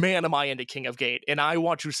man, am I into King of Gate. And I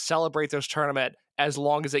want to celebrate this tournament as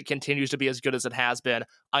long as it continues to be as good as it has been.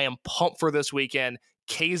 I am pumped for this weekend.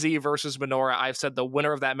 KZ versus Minoura. I've said the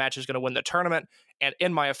winner of that match is going to win the tournament. And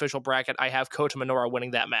in my official bracket, I have Kota Minoura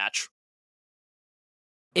winning that match.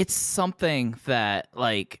 It's something that,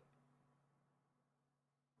 like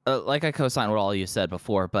I co-sign what all you said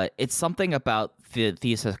before, but it's something about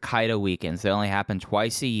these Hokkaido weekends. They only happen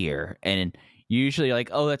twice a year, and usually like,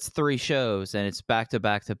 oh, that's 3 shows and it's back to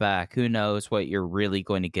back to back. Who knows what you're really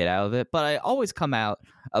going to get out of it? But I always come out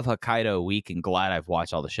of Hokkaido week and glad I've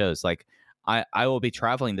watched all the shows. Like I will be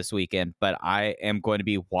traveling this weekend, but I am going to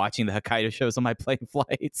be watching the Hokkaido shows on my plane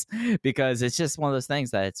flights because it's just one of those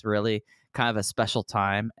things that it's really kind of a special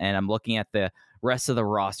time. And I'm looking at the rest of the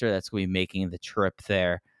roster that's going to be making the trip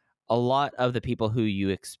there. A lot of the people who you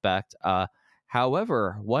expect.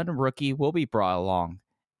 However, one rookie will be brought along,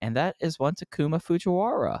 and that is one Takuma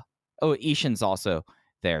Fujiwara. Oh, Ishin's also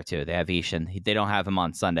there too. They have Ishin. They don't have him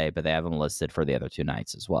on Sunday, but they have him listed for the other 2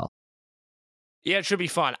 nights as well. Yeah, it should be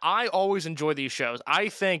fun. I always enjoy these shows. I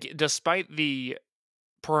think despite the,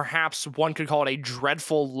 perhaps one could call it a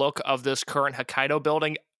dreadful look of this current Hokkaido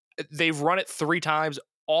building, they've run it 3 times.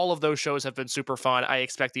 All of those shows have been super fun. I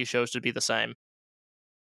expect these shows to be the same.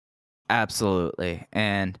 Absolutely.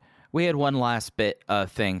 And we had one last bit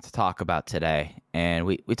of thing to talk about today. And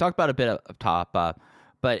we talked about a bit up top,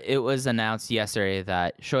 but it was announced yesterday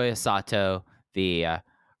that Shoya Sato, the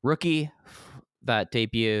rookie that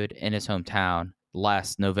debuted in his hometown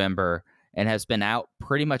last November and has been out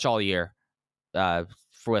pretty much all year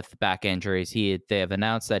with back injuries. They have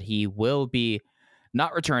announced that he will be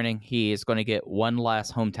not returning. He is going to get one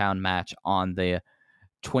last hometown match on the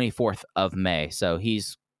 24th of May. So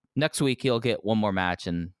next week he'll get one more match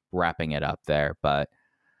and wrapping it up there. But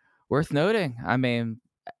worth noting, I mean,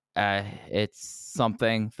 it's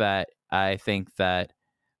something that I think that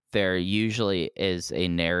there usually is a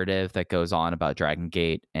narrative that goes on about Dragon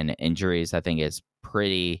Gate and injuries. I think it's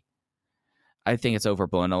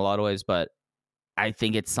overblown in a lot of ways, but I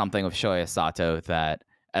think it's something with Shoya Sato that,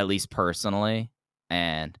 at least personally,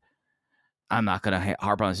 and I'm not going to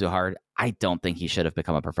harp on it too hard, I don't think he should have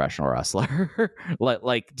become a professional wrestler.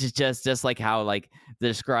 like just like how like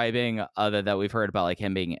describing other that we've heard about like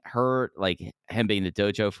him being hurt, like him being the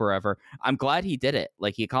dojo forever. I'm glad he did it.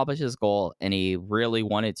 Like he accomplished his goal and he really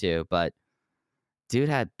wanted to, but dude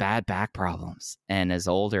had bad back problems and is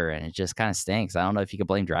older and it just kind of stinks. I don't know if you could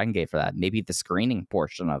blame Dragon Gate for that. Maybe the screening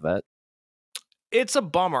portion of it. It's a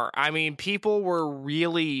bummer. I mean, people were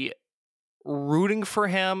really rooting for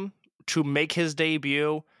him to make his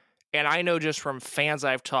debut. And I know just from fans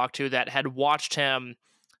I've talked to that had watched him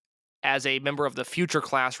as a member of the future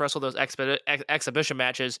class wrestle those exhibition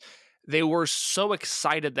matches, they were so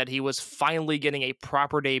excited that he was finally getting a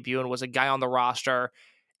proper debut and was a guy on the roster.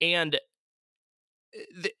 And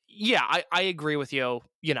I agree with you.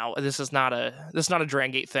 You know, this is not a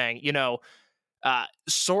Dragon Gate thing. You know,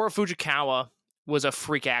 Sora Fujikawa was a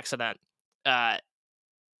freak accident.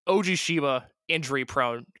 Oji Shiba, injury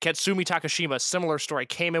prone. Katsumi Takashima, similar story.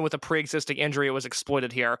 Came in with a pre-existing injury. It was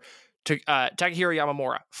exploited here. Takahiro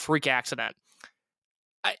Yamamura, freak accident.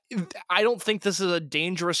 I don't think this is a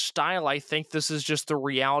dangerous style. I think this is just the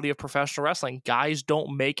reality of professional wrestling. Guys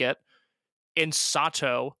don't make it. And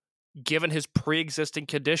Sato, given his pre-existing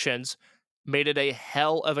conditions, made it a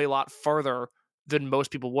hell of a lot further than most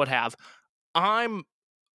people would have. I'm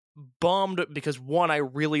bummed because, one, I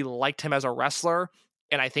really liked him as a wrestler,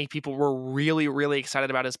 and I think people were really, really excited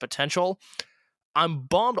about his potential. I'm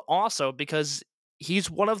bummed also because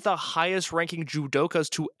he's one of the highest ranking judokas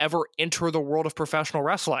to ever enter the world of professional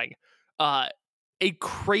wrestling. A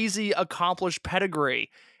crazy accomplished pedigree.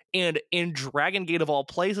 And in Dragon Gate of all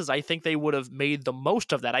places, I think they would have made the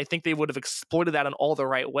most of that. I think they would have exploited that in all the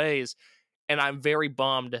right ways. And I'm very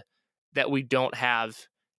bummed that we don't have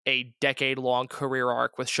a decade-long career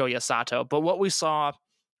arc with Shoya Sato. But what we saw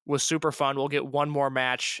was super fun. We'll get one more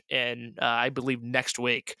match in, I believe, next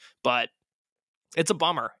week. But it's a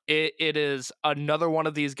bummer. It is another one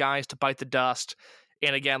of these guys to bite the dust.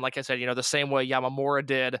 And again, like I said, you know, the same way Yamamura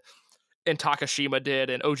did, and Takashima did,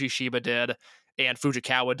 and Oji Shiba did, and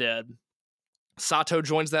Fujikawa did, Sato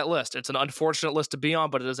joins that list. It's an unfortunate list to be on,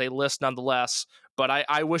 but it is a list nonetheless. But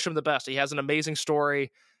I wish him the best. He has an amazing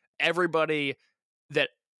story. Everybody that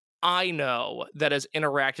I know that has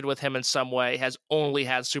interacted with him in some way has only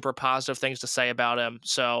had super positive things to say about him.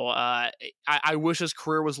 So I wish his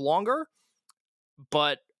career was longer,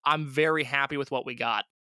 but I'm very happy with what we got.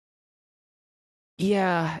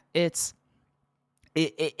 Yeah, it's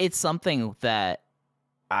something that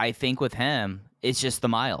I think with him, it's just the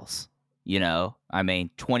miles. You know, I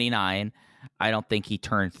mean, 29. I don't think he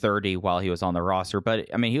turned 30 while he was on the roster, but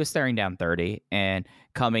I mean, he was staring down 30 and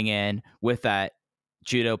coming in with that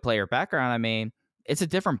judo player background. I mean, it's a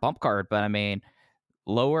different bump card, but I mean,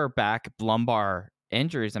 lower back lumbar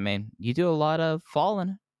injuries. I mean, you do a lot of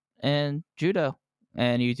falling in judo,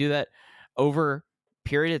 and you do that over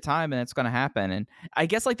period of time, and it's going to happen. And I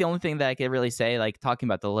guess like the only thing that I could really say, like talking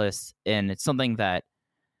about the list, and it's something that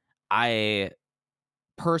I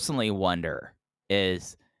personally wonder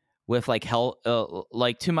is with like hell,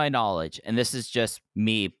 like to my knowledge, and this is just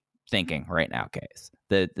me thinking right now, Case.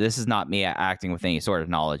 This is not me acting with any sort of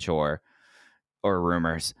knowledge or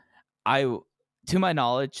rumors. To my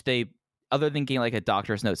knowledge, they, other than getting like a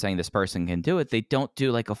doctor's note saying this person can do it, they don't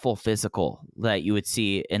do like a full physical that you would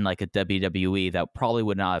see in like a WWE that probably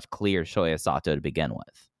would not have cleared Shoya Sato to begin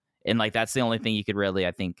with. And like that's the only thing you could really,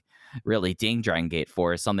 I think, really ding Dragon Gate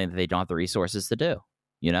for is something that they don't have the resources to do,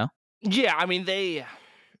 you know? Yeah, I mean they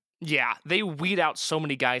weed out so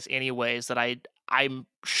many guys anyways that I'm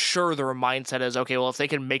sure their mindset is, okay, well, if they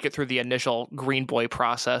can make it through the initial Green Boy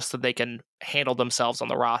process, that they can handle themselves on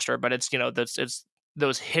the roster. But it's, it's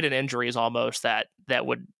those hidden injuries almost that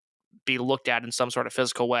would be looked at in some sort of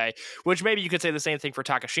physical way, which maybe you could say the same thing for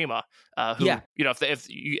Takashima, who,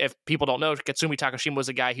 if people don't know, Katsumi Takashima was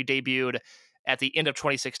a guy who debuted at the end of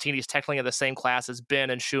 2016. He's technically in the same class as Ben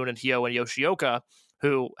and Shun and Hyo and Yoshioka,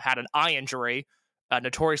 who had an eye injury.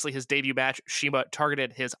 Notoriously, his debut match, Shima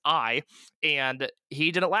targeted his eye, and he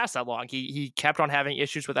didn't last that long. He kept on having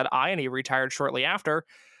issues with that eye, and he retired shortly after.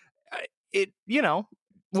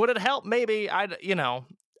 Would it help? Maybe. I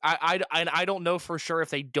don't know for sure if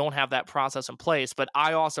they don't have that process in place, but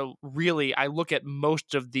I also I look at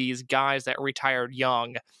most of these guys that retired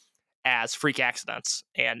young as freak accidents,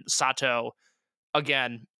 and Sato,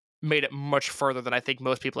 again, made it much further than I think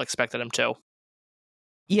most people expected him to.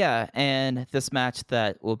 Yeah, and this match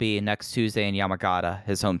that will be next Tuesday in Yamagata,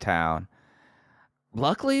 his hometown.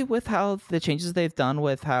 Luckily, with how the changes they've done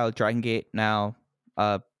with how Dragon Gate now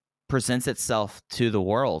presents itself to the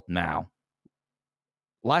world now.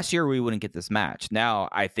 Last year, we wouldn't get this match. Now,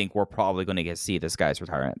 I think we're probably going to get to see this guy's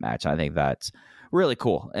retirement match. I think that's really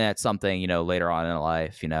cool. And it's something, later on in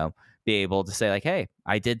life, be able to say like, hey,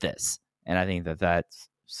 I did this. And I think that that's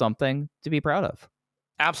something to be proud of.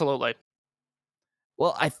 Absolutely.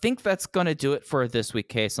 Well, I think that's going to do it for this week,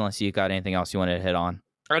 Case, unless you got anything else you wanted to hit on.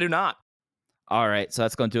 I do not. All right, so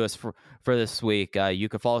that's going to do us for this week. You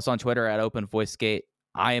can follow us on Twitter at OpenVoiceGate.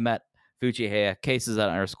 I am at Fujiheya. Case is at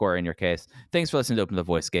 _ in your case. Thanks for listening to Open the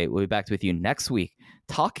Voice Gate. We'll be back with you next week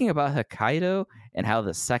talking about Hokkaido and how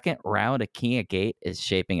the second round of King of Gate is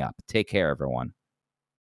shaping up. Take care, everyone.